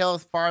 Bloomfield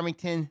Hills,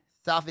 Farmington,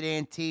 Southfield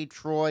A&T,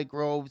 Troy,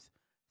 Groves,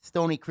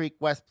 Stony Creek,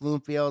 West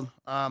Bloomfield.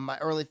 My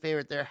early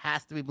favorite there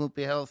has to be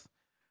Bloomfield Hills.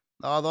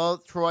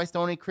 Although Troy,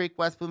 Stony Creek,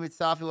 West Bloomfield,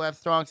 Southfield will have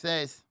strong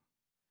stays.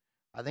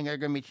 I think there are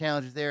going to be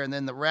challenges there. And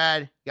then the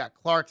red, you got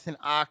Clarkson,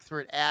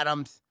 Oxford,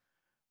 Adams,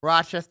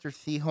 Rochester,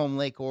 Seaholm,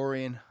 Lake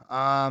Orion.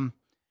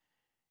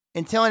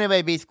 Until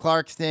anybody beats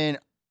Clarkston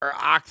or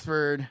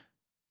Oxford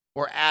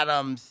or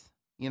Adams,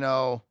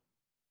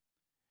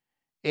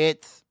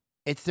 it's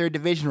their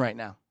division right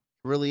now.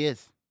 It really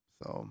is.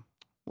 So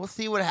we'll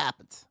see what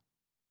happens.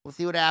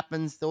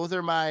 Those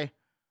are my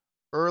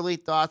early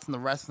thoughts on the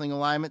wrestling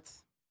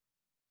alignments.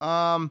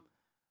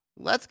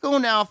 Let's go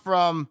now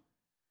from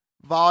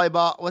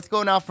volleyball. Let's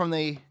go now from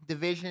the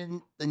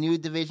division, the new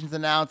divisions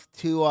announced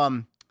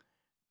to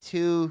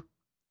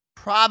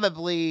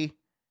probably.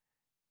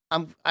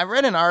 I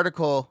read an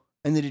article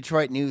in the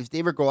Detroit News.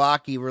 David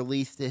Golacki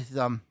released his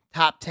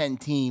top 10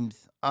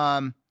 teams.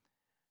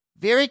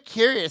 Very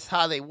curious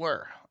how they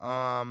were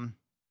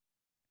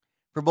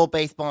for both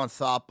baseball and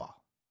softball.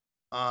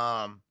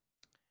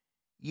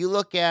 You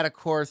look at, of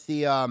course,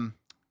 and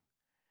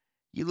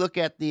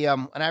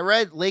I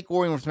read Lake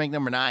Orion was ranked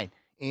number 9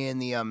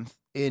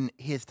 in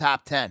his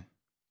top 10.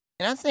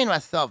 And I'm saying to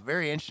myself,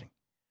 very interesting.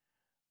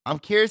 I'm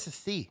curious to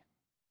see.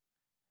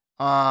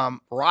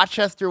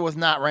 Rochester was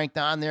not ranked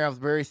on there. I was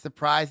very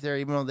surprised there,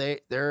 even though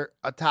they're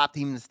a top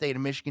team in the state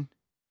of Michigan.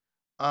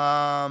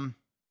 I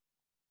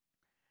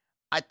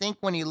think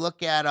when you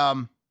look at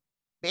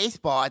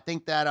baseball, I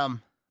think that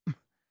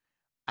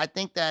at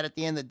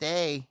the end of the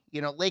day,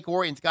 Lake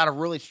Orion's got a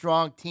really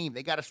strong team.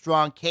 They got a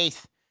strong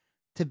case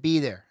to be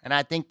there, and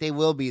I think they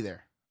will be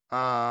there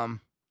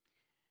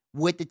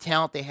with the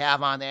talent they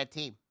have on that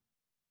team.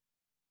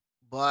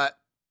 But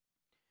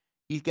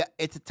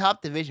it's a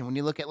tough division. When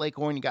you look at Lake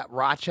Orion, you got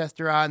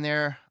Rochester on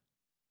there.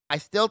 I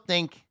still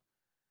think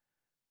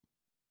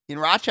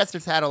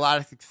Rochester's had a lot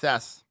of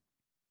success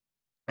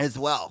as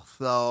well.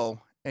 So,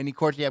 and of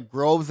course you have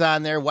Groves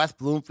on there, West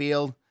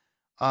Bloomfield,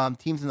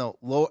 teams in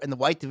the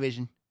white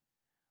division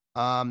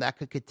that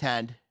could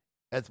contend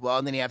as well.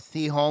 And then you have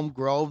Seaholm,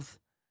 Groves,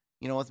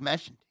 as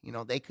mentioned,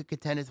 they could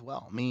contend as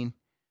well.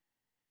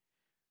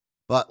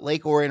 But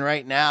Lake Orion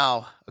right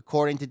now,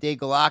 according to Dave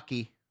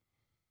Golacki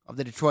of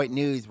the Detroit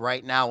News,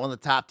 right now, one of the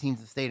top teams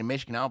in the state of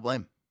Michigan. I don't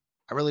blame him.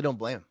 I really don't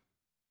blame him.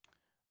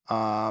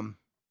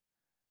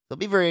 It'll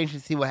be very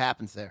interesting to see what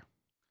happens there.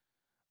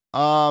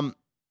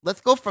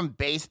 Let's go from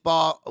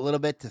baseball a little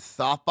bit to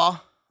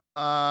softball.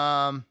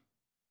 I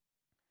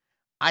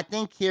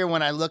think here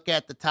when I look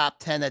at the top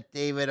 10 that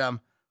David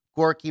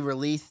Gorky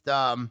released,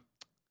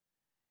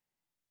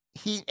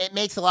 it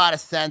makes a lot of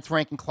sense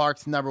ranking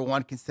Clarkson number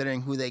 1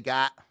 considering who they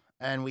got.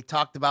 And we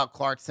talked about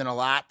Clarkson a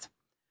lot.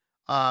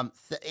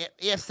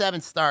 You have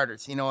 7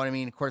 starters, you know what I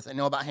mean? Of course, I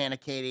know about Hannah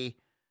Katie,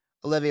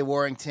 Olivia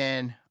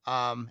Warrington,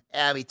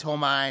 Abby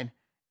Tomine,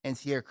 and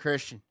Sierra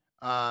Christian.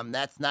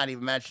 That's not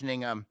even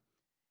mentioning Anna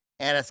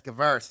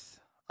Scavers.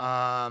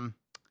 And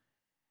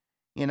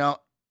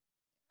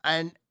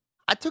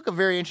I took a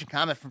very interesting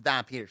comment from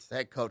Don Peters, the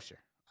head coach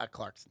there at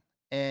Clarkson.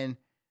 And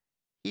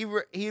he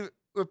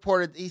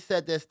reported, he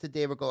said this to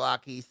David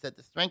Golacki. He said,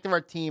 the strength of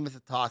our team is a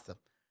toss-up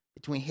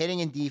between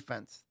hitting and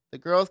defense. The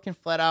girls can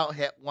flat out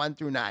hit 1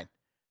 through 9.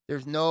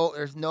 There's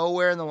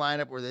nowhere in the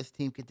lineup where this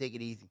team can take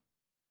it easy.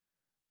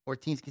 Or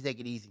teams can take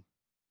it easy.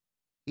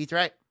 He's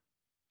right.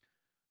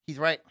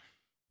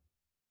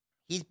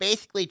 He's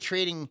basically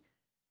treating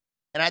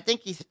And I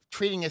think he's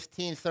treating his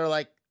team sort of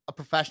like a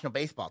professional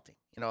baseball team.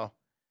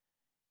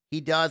 He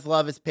does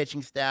love his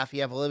pitching staff.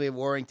 You have Olivia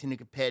Warrington who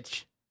can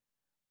pitch.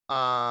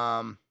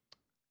 And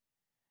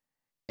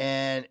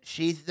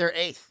she's their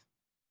ace.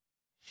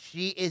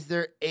 She is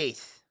their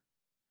ace.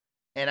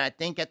 And I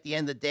think at the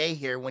end of the day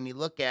here, when you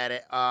look at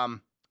it,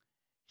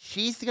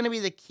 she's going to be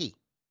the key.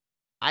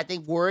 I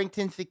think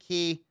Warrington's the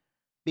key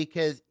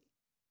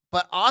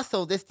but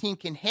also this team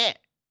can hit.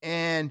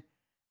 And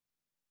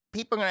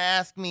people are going to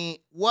ask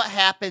me, what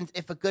happens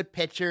if a good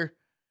pitcher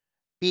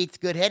beats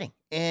good hitting?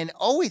 And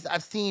always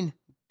I've seen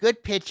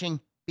good pitching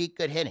beat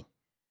good hitting.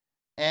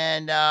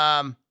 And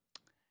I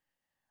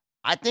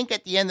think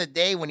at the end of the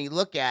day, when you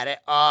look at it,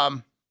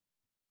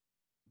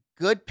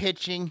 good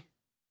pitching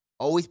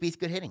always beats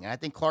good hitting. And I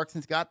think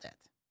Clarkson's got that.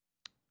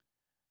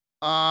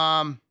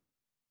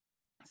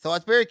 So I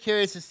was very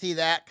curious to see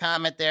that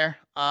comment there.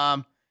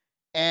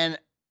 And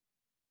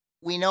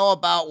we know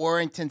about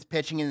Warrington's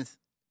pitching.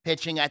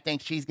 I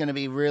think she's going to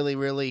be really,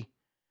 really,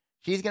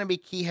 she's going to be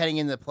key heading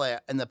in the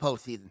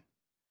postseason.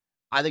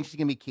 I think she's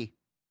going to be key.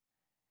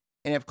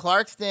 And if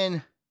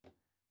Clarkson,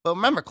 but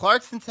remember,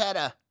 Clarkson's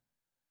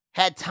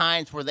had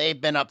times where they've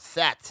been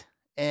upset,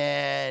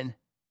 and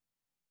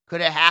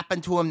could it happen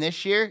to him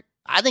this year?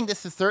 I think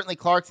this is certainly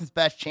Clarkson's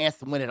best chance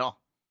to win it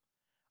all.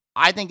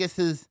 I think this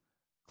is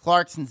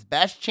Clarkson's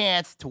best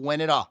chance to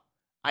win it all.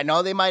 I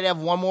know they might have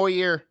one more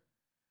year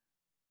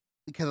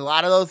because a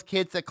lot of those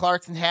kids that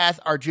Clarkson has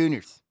are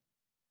juniors.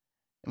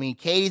 I mean,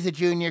 Katie's a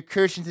junior,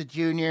 Christian's a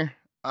junior,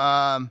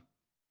 and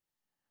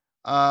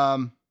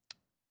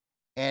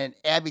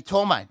Abby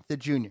Tolmine's a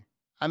junior.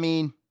 I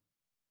mean,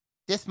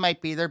 this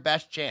might be their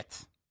best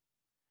chance.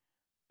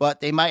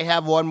 But they might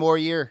have one more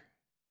year.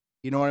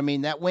 You know what I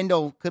mean? That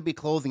window could be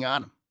closing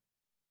on them.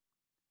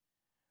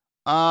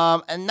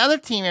 Another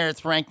team here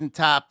that's ranked in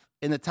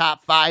the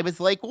top 5 is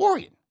Lake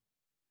Orion.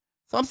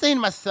 So I'm saying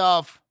to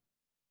myself,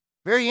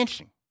 very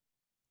interesting.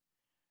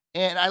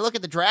 And I look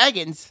at the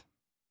Dragons.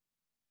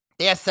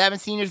 They have 7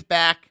 seniors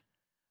back,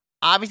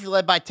 obviously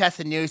led by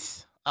Tessa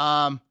Noose.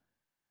 Then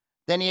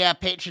you have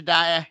Peyton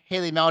Shadaya,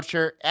 Haley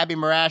Melcher, Abby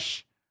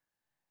Marash,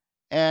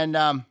 and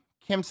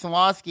Kim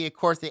Solonsky. Of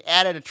course, they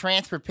added a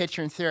transfer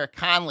pitcher in Sarah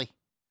Conley.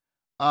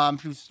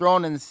 She was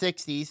thrown in the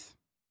 60s.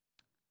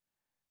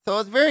 So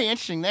it's very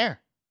interesting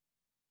there.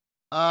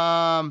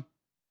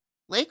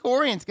 Lake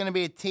Orion's going to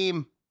be a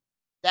team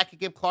that could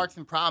give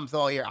Clarkson problems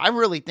all year. I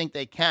really think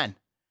they can.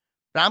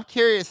 But I'm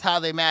curious how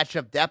they match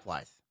up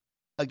depth-wise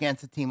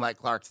against a team like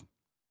Clarkson.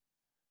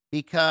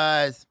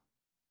 Because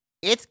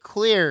it's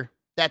clear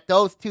that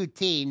those two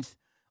teams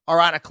are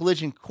on a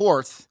collision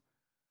course,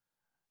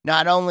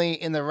 not only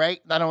in the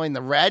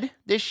red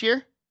this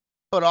year,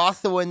 but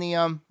also in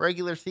the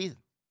regular season.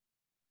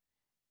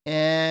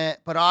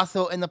 But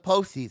also in the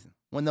postseason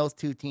when those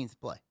two teams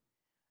play.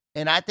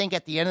 And I think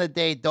at the end of the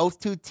day, those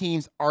two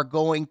teams are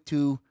going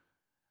to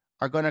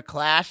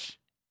clash,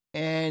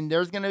 and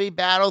there's going to be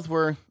battles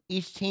where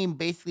each team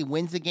basically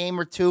wins a game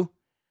or two.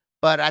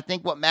 But I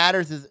think what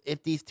matters is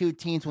if these two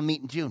teams will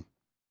meet in June.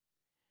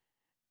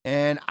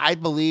 And I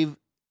believe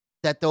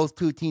that those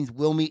two teams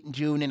will meet in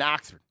June in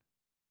Oxford.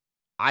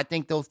 I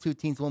think those two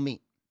teams will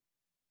meet.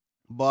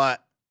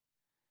 But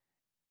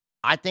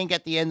I think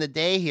at the end of the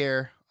day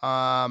here,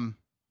 and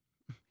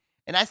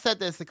I said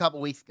this a couple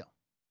weeks ago,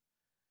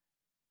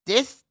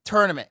 this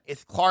tournament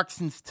is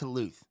Clarkson's to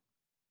lose.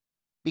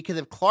 Because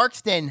if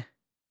Clarkston,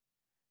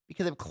 if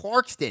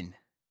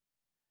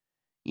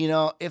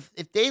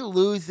they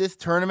lose this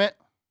tournament,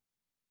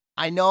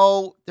 I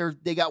know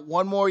they got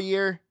one more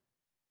year.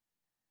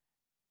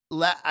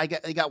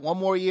 They got one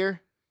more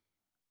year,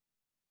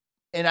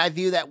 and I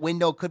view that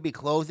window could be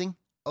closing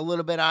a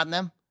little bit on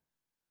them.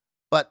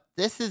 But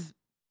this,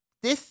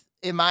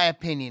 in my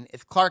opinion,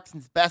 is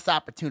Clarkson's best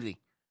opportunity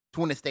to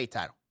win a state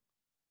title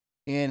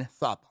in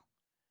softball.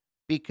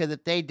 Because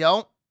if they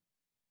don't,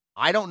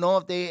 I don't know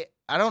if they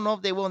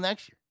will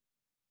next year.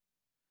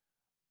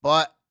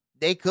 But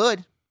they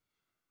could.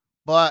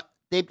 But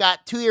they've got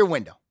a 2-year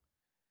window.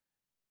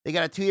 They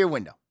got a 2-year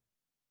window.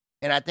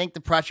 And I think the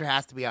pressure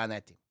has to be on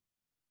that team.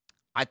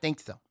 I think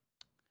so.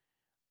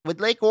 With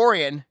Lake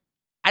Orion,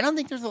 I don't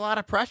think there's a lot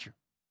of pressure.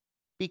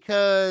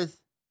 Because,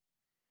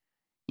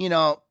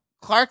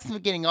 Clarkson's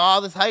getting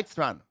all this hype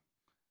around them.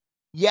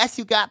 Yes,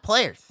 you got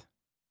players.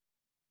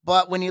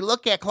 But when you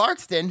look at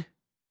Clarkston,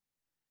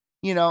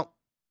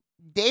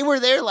 they were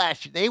there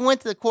last year. They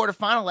went to the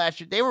quarterfinal last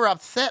year. They were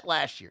upset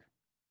last year.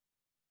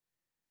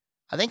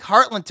 I think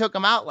Heartland took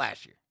them out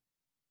last year.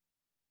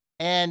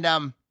 And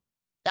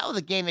that was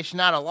a game they should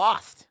not have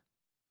lost.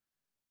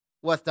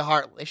 Was to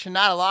Heartland. They should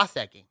not have lost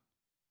that game.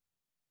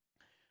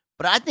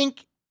 But I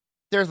think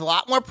there's a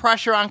lot more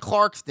pressure on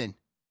Clarkston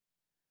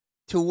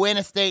to win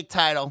a state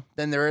title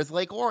than there is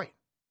Lake Orion.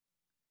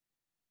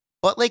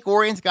 But Lake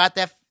Orion's got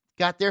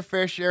their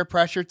fair share of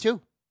pressure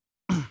too.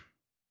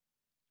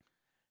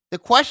 The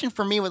question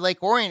for me with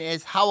Lake Orion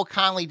is, how will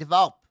Conley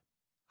develop?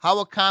 How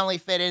will Conley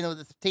fit in with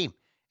this team?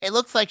 It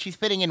looks like she's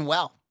fitting in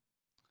well.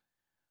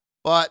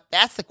 But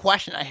that's the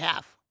question I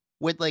have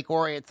with Lake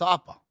Orion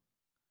softball.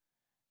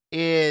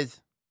 is,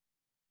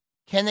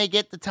 can they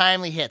get the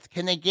timely hits?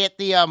 Can they get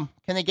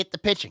the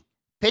pitching?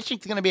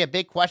 Pitching's going to be a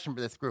big question for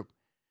this group.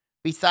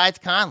 Besides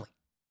Conley,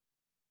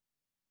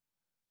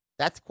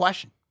 that's a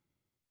question.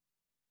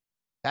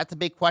 That's a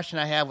big question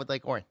I have with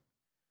Lake Orion.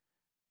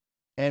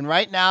 And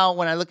right now,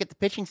 when I look at the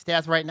pitching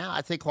stats right now,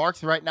 I'd say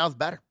Clarkson right now is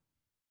better.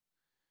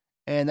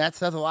 And that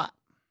says a lot.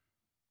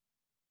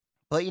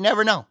 But you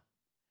never know.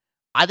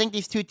 I think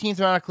these two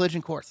teams are on a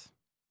collision course.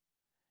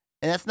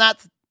 And that's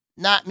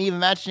not me even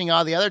mentioning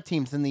all the other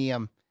teams in the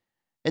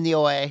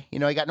OAA. You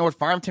got North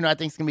Farmington, I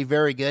think is going to be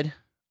very good.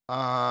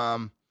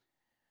 I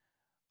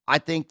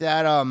think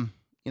that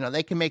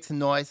they can make some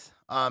noise.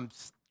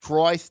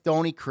 Troy,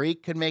 Stony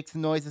Creek could make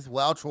some noise as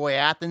well. Troy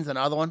Athens,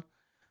 another one.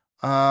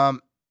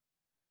 But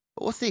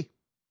we'll see.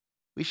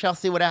 We shall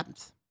see what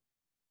happens.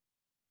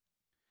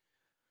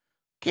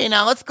 Okay,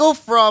 now let's go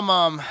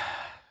from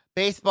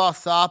baseball,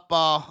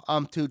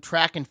 softball to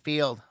track and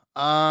field.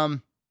 I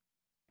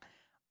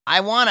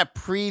want to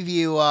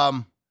preview.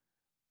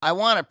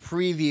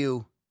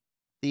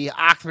 The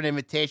Oxford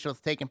Invitational that's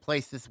taking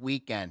place this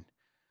weekend.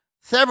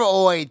 Several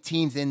OA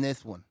teams in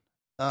this one.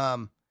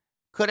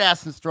 Could have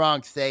some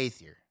strong says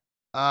here.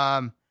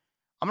 I'm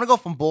gonna go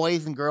from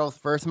boys and girls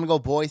first. I'm gonna go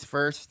boys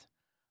first.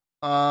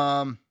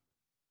 To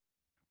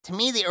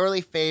me, the early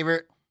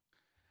favorite,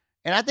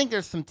 and I think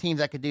there's some teams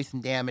that could do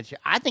some damage here.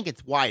 I think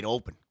it's wide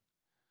open.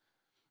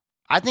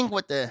 I think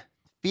with the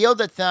field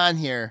that's on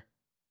here,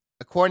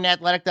 according to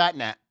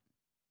athletic.net,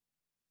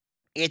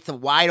 it's a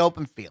wide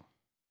open field.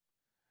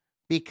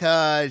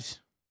 Because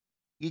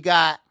you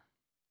got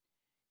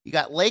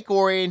Lake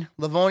Orion,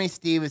 Livonia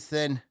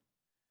Stevenson.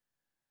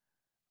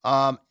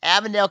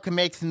 Avondale can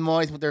make some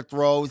noise with their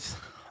throws,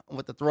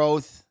 with the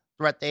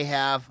threat they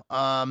have.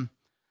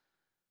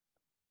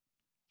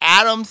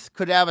 Adams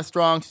could have a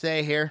strong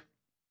say here.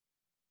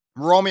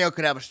 Romeo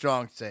could have a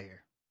strong say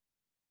here.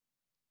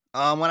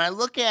 When I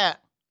look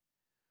at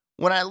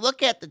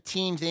the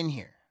teams in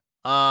here,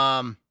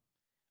 I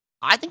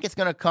think it's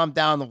going to come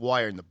down the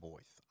wire in the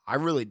boys. I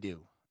really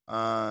do.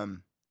 I'd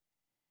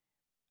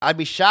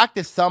be shocked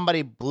if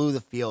somebody blew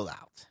the field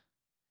out.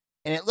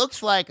 And it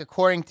looks like,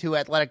 according to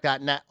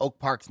athletic.net, Oak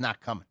Park's not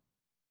coming,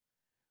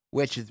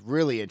 which is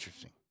really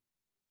interesting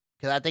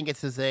because I think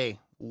this is a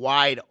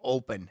wide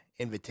open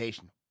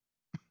invitation.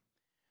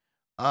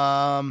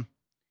 I'm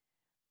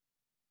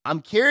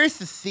curious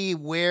to see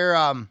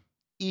where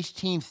each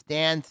team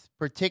stands,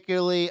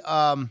 particularly.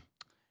 I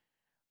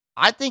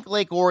think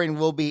Lake Orion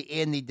will be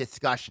in the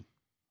discussion.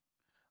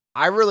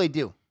 I really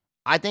do.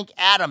 I think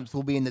Adams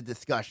will be in the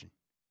discussion.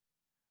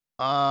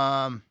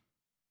 And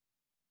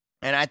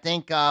I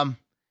think and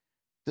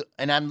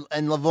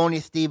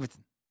Livonia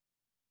Stevenson.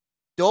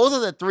 Those are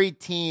the three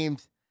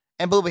teams,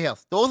 and Blueberry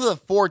Hills. Those are the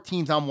four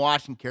teams I'm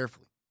watching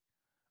carefully.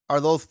 Are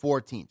those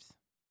four teams?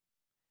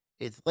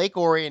 It's Lake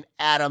Orion,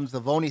 Adams,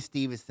 Livonia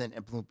Stevenson,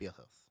 and Blueberry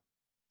Hills.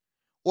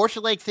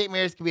 Orchard Lake St.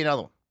 Mary's could be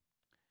another one.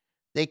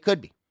 They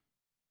could be.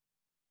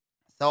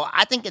 So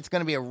I think it's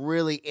going to be a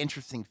really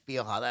interesting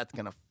feel how that's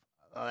going to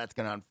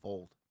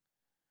unfold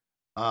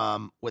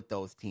with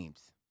those teams.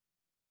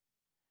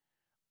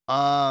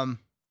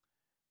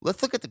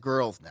 Let's look at the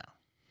girls now.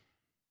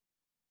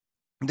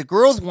 The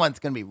girls one's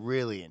going to be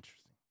really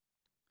interesting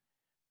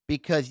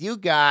because you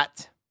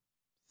got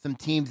some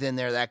teams in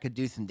there that could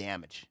do some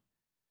damage.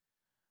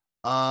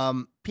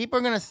 People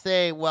are going to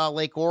say, well,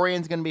 Lake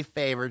Orion's going to be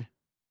favored,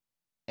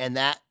 and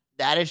that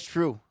is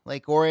true.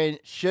 Lake Orion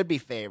should be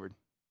favored.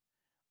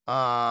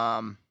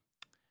 But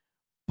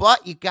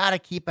you got to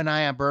keep an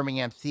eye on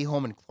Birmingham,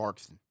 Seaholm, and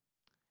Clarkson.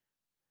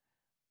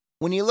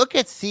 When you look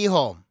at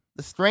Seaholm,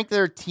 the strength of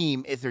their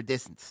team is their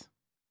distance.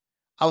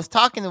 I was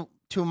talking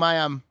to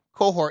my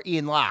cohort,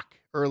 Ian Locke,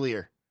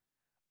 earlier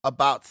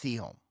about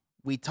Seaholm.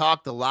 We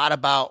talked a lot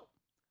about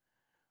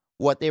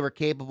what they were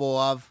capable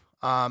of,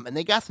 and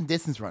they got some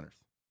distance runners.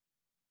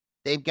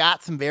 They've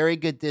got some very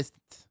good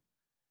distance.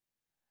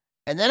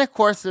 And then, of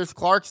course, there's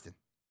Clarkston.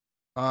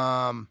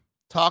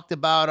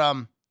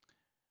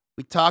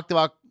 We talked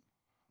about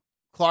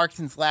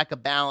Clarkson's lack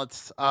of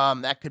balance.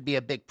 That could be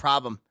a big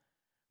problem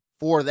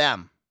for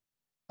them.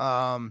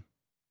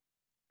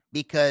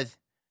 Because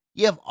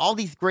you have all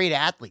these great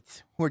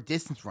athletes who are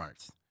distance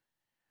runners.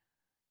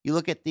 You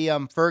look at the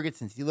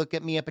Fergusons, you look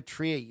at Mia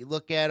Patria, you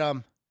look at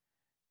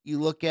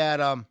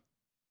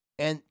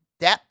and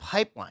that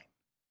pipeline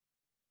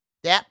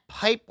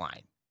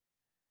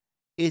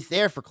is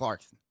there for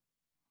Clarkson.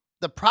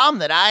 The problem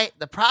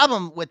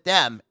with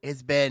them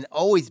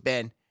always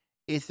been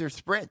is their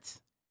sprints,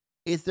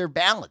 is their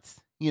balance.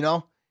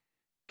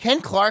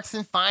 Can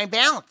Clarkson find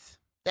balance?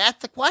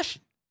 That's the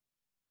question.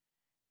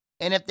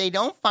 And if they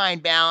don't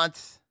find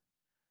balance,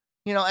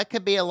 it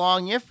could be a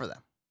long year for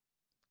them.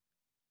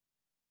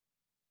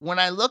 When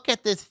I look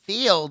at this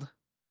field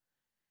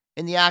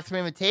in the Oxford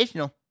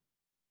Invitational,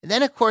 and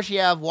then, of course, you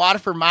have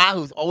Waterford Ma,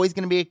 who's always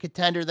going to be a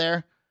contender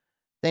there.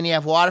 Then you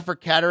have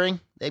Waterford Kettering.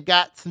 They've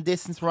got some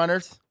distance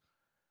runners.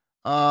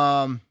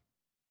 But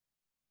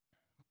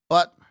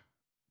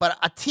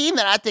a team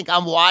that I think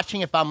I'm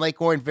watching, if I'm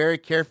Lake Orion, very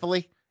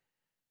carefully,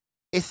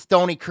 is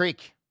Stony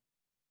Creek.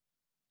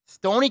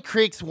 Stony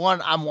Creek's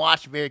one I'm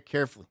watching very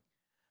carefully.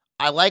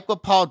 I like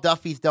what Paul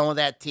Duffy's done with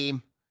that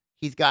team.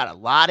 He's got a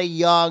lot of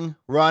young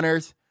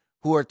runners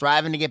who are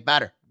thriving to get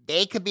better.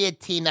 They could be a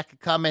team that could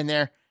come in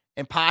there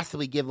and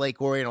possibly give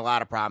Lake Orion a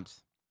lot of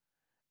problems.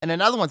 And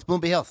another one's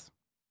Bloomfield Hills.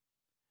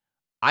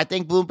 I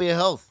think Bloomfield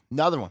Hills,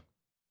 another one.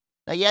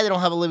 Now, yeah, they don't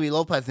have Olivia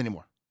Lopez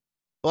anymore,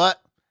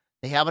 but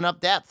they have enough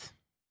depth.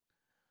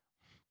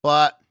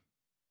 But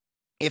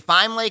if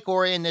I'm Lake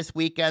Orion this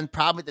weekend,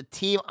 probably the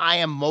team I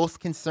am most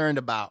concerned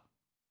about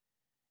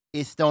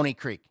is Stony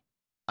Creek.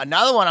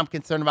 Another one I'm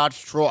concerned about is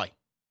Troy.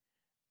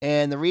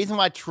 And the reason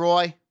why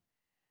Troy,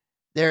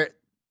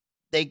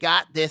 they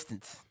got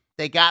distance.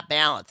 They got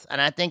balance. And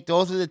I think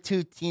those are the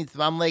two teams, if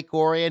I'm Lake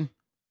Orion,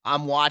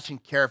 I'm watching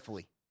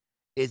carefully,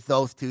 is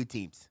those two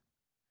teams.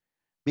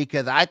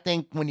 Because I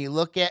think when you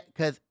look at,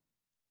 because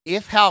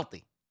if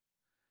healthy,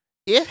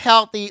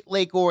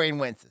 Lake Orion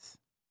wins this.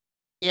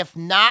 If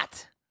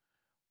not,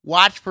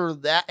 watch for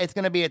that. It's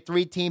going to be a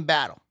 3-team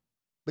battle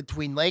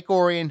between Lake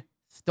Orion,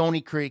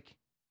 Stony Creek,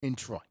 and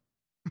Troy.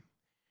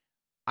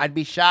 I'd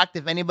be shocked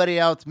if anybody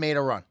else made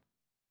a run.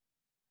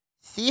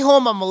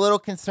 Seaholm, I'm a little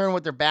concerned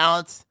with their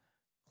balance.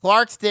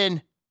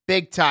 Clarkston,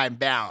 big-time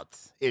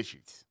balance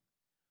issues.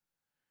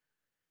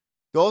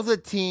 Those are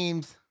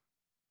teams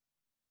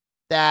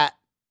that,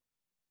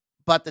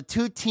 but the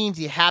two teams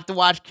you have to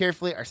watch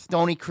carefully are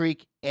Stony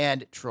Creek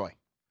and Troy.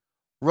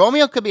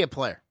 Romeo could be a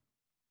player.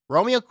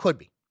 Romeo could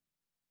be.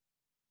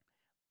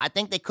 I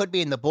think they could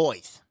be in the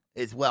boys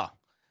as well.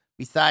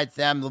 Besides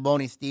them,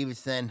 Labonte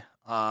Stevenson,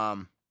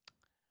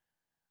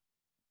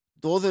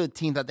 those are the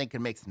teams I think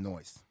can make some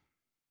noise.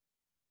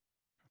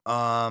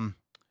 When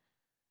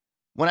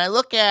I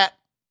look at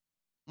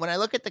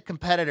the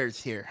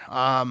competitors here,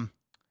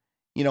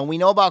 we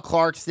know about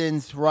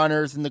Clarkston's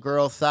runners in the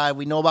girls' side.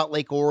 We know about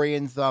Lake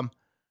Orion's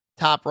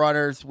top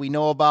runners. We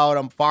know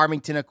about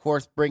Farmington, of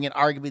course, bringing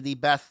arguably the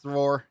best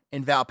thrower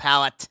in Val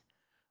Pallett.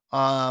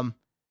 I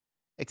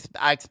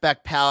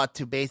expect Pallett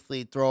to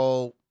basically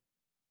throw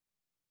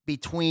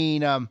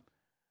between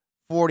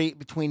 48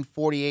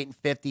 and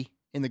 50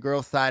 in the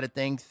girls' side of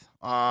things.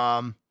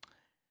 But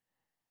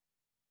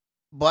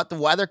the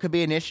weather could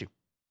be an issue.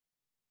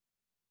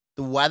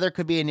 Been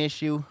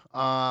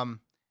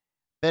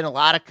a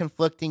lot of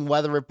conflicting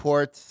weather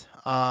reports.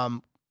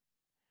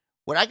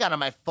 What I got on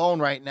my phone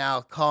right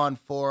now calling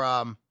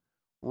for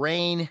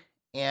rain,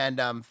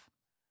 and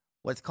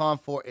what's calling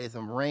for is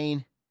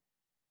rain.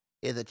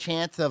 Is a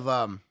chance of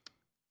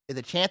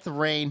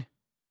rain,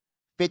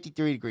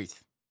 53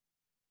 degrees.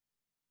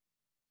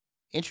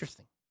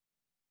 Interesting.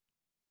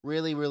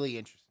 Really, really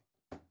interesting.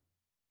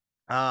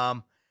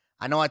 I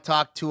know I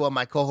talked to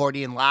my cohort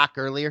Ian Locke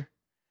earlier,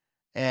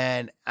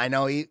 and I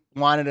know he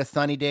wanted a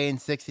sunny day in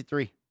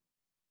 63.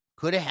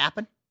 Could it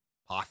happen?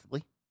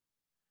 Possibly.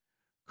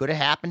 Could it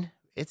happen?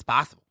 It's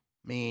possible.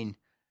 I mean,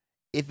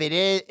 if it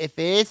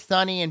is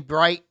sunny and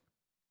bright,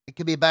 it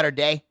could be a better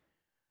day.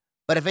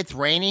 But if it's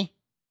rainy,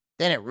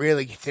 then it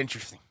really gets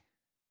interesting.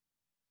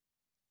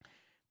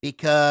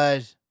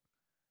 Because,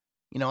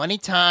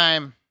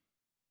 anytime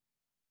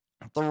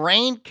the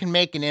rain can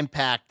make an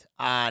impact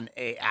on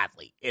an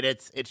athlete,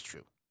 it's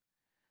true.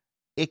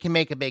 It can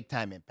make a big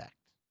time impact.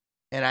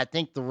 And I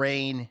think the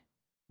rain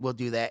will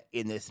do that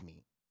in this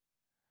meet.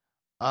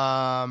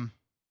 But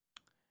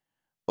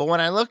when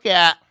I look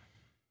at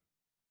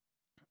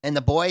in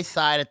the boys'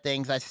 side of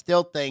things, I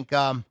still think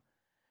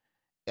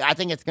I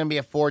think it's going to be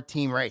a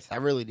 4-team race. I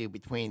really do,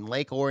 between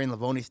Lake Orion,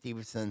 Labonte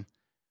Stevenson.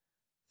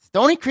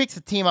 Stony Creek's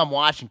a team I'm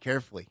watching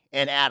carefully.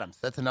 And Adams,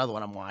 that's another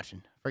one I'm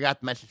watching. Forgot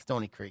to mention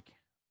Stony Creek.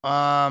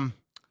 And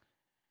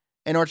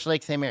Orchard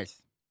Lake St.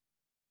 Mary's.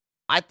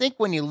 I think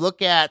when you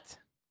look at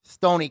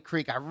Stony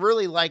Creek, I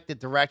really like the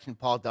direction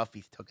Paul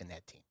Duffy's took in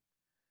that team.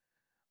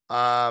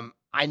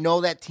 I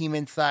know that team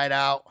inside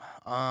out.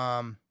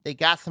 They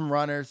got some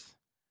runners.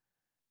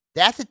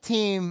 That's a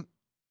team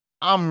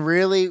I'm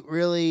really,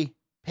 really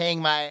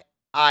paying my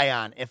eye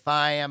on if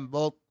I am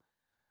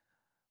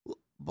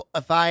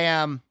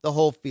the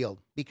whole field,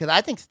 because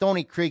I think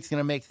Stony Creek's going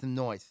to make some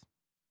noise.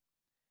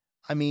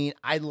 I mean,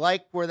 I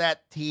like where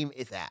that team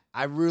is at.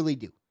 I really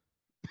do.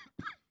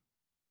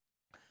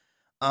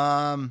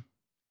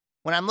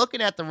 When I'm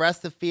looking at the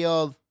rest of the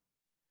field,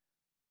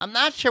 I'm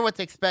not sure what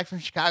to expect from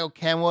Chicago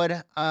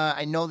Kenwood.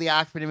 I know the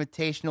Oxford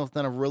Invitational has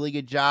done a really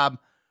good job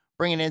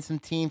bringing in some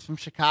teams from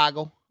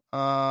Chicago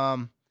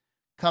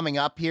coming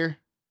up here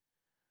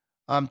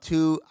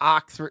to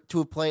Oxford.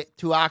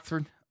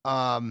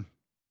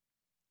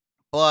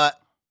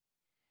 But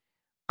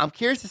I'm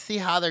curious to see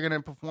how they're going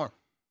to perform.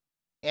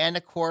 And,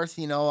 of course,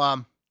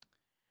 and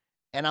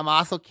I'm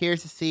also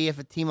curious to see if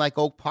a team like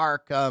Oak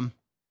Park,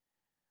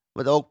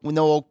 with no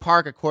Oak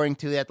Park, according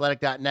to the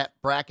athletic.net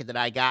bracket that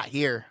I got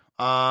here,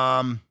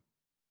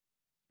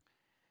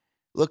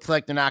 looks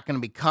like they're not going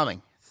to be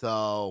coming.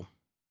 So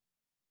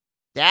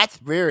that's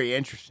very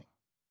interesting.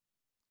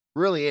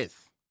 Really is.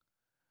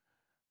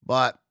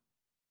 But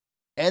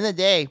end of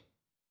the day,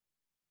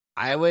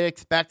 I would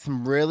expect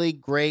some really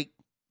great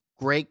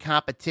great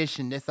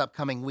competition this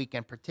upcoming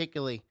weekend,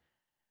 particularly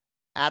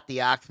at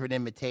the Oxford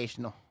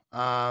Invitational.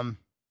 And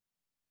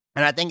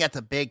I think that's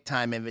a big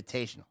time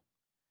invitational.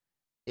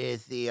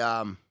 Is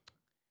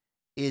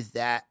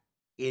that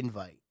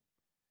invite?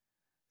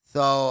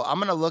 So I'm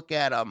gonna look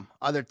at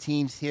other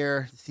teams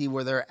here to see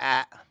where they're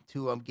at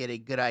to get a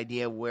good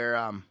idea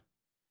where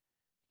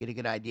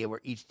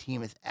each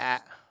team is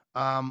at.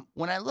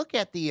 When I look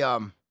at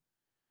the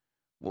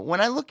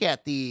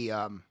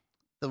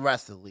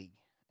rest of the league,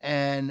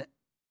 and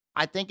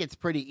I think it's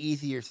pretty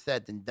easier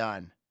said than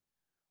done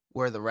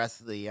where the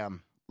rest of the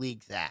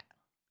league's at.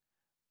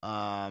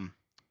 I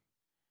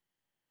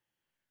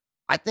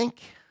think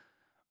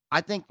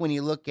when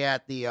you look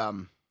at the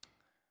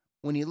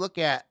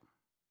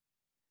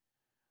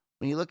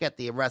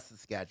rest of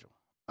the schedule,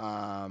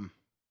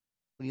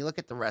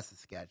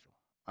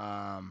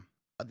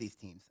 of these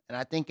teams, and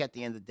I think at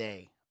the end of the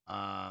day,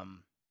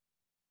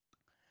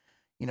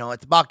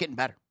 it's about getting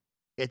better.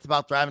 It's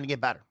about striving to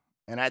get better,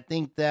 and I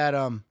think that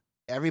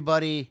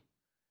everybody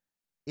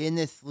in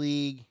this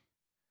league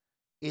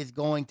is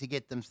going to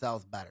get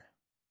themselves better.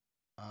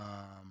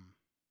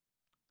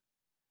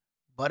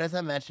 But as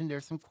I mentioned,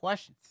 there's some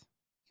questions.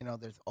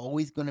 There's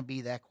always going to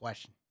be that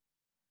question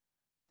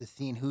to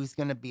seeing who's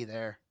going to be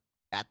there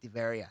at the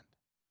very end.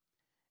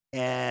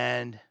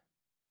 And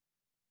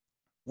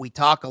we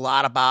talk a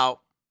lot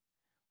about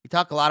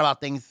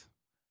things,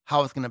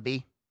 how it's going to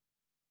be.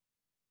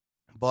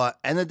 But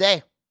end of the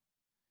day,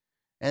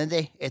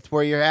 it's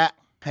where you're at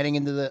heading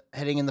in the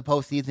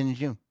postseason in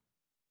June.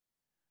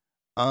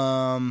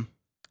 Of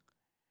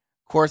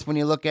course, when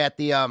you look at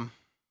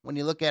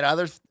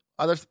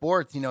other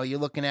sports, you're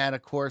looking at,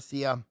 of course,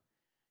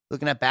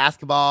 looking at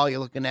basketball, you're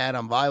looking at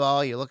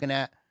volleyball, you're looking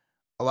at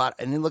a lot,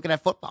 and then looking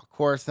at football. Of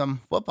course,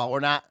 football,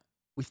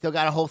 we still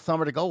got a whole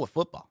summer to go with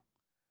football.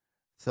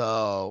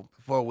 So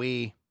before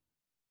we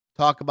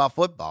talk about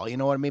football, you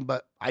know what I mean?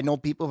 But I know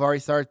people have already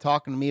started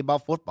talking to me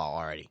about football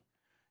already,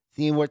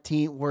 seeing where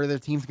their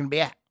team's going to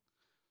be at.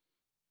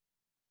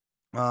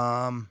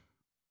 I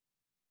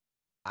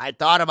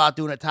thought about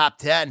doing a top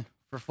 10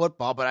 for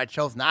football, but I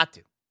chose not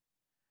to.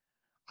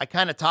 I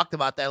kind of talked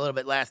about that a little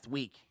bit last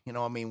week,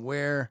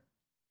 where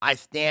I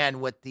stand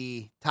with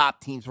the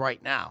top teams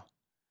right now,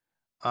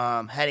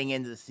 heading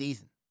into the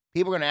season.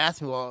 People are going to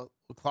ask me, well,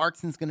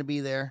 Clarkson's going to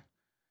be there.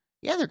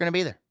 Yeah, they're going to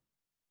be there.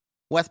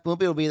 West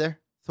Bloomfield will be there.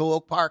 So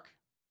Oak Park.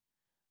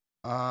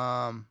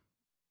 But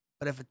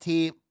if a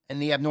team,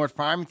 and you have North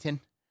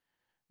Farmington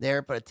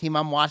there, but a team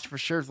I'm watching for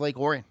sure is Lake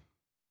Orion.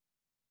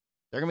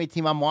 They're going to be a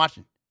team I'm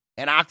watching.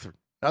 And Oxford,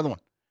 another one.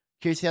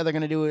 Curious to see how they're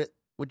going to do it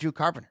with Drew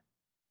Carpenter.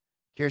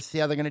 Curious to see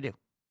how they're going to do.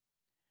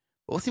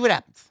 But we'll see what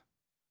happens.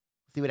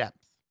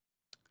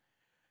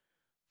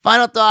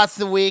 Final thoughts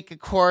of the week, of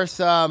course.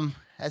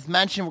 As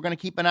mentioned, we're going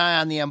to keep an eye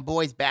on the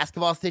boys'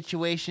 basketball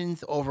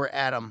situations over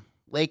at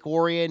Lake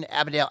Orion,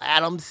 Avondale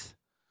Adams.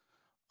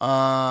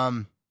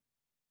 We're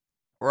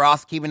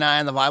also keeping an eye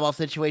on the volleyball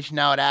situation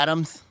now at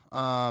Adams.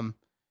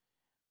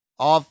 All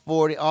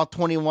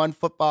 21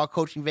 football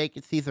coaching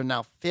vacancies are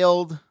now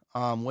filled,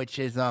 which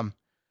is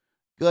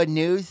good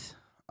news.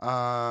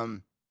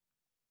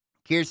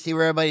 Curious to see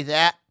where everybody's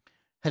at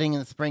heading in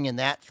the spring in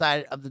that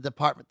side of the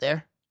department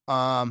there.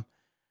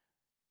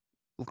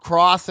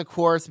 Lacrosse, of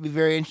course, will be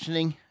very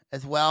interesting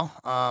as well.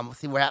 We'll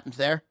see what happens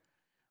there.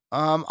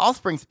 All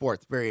spring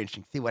sports, very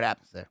interesting. See what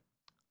happens there.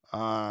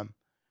 All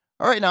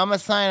right, now I'm going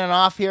to sign it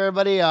off here,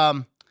 everybody.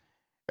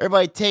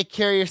 Everybody take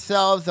care of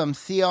yourselves.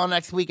 See y'all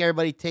next week.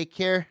 Everybody take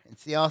care and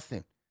see y'all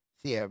soon.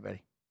 See you,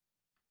 everybody.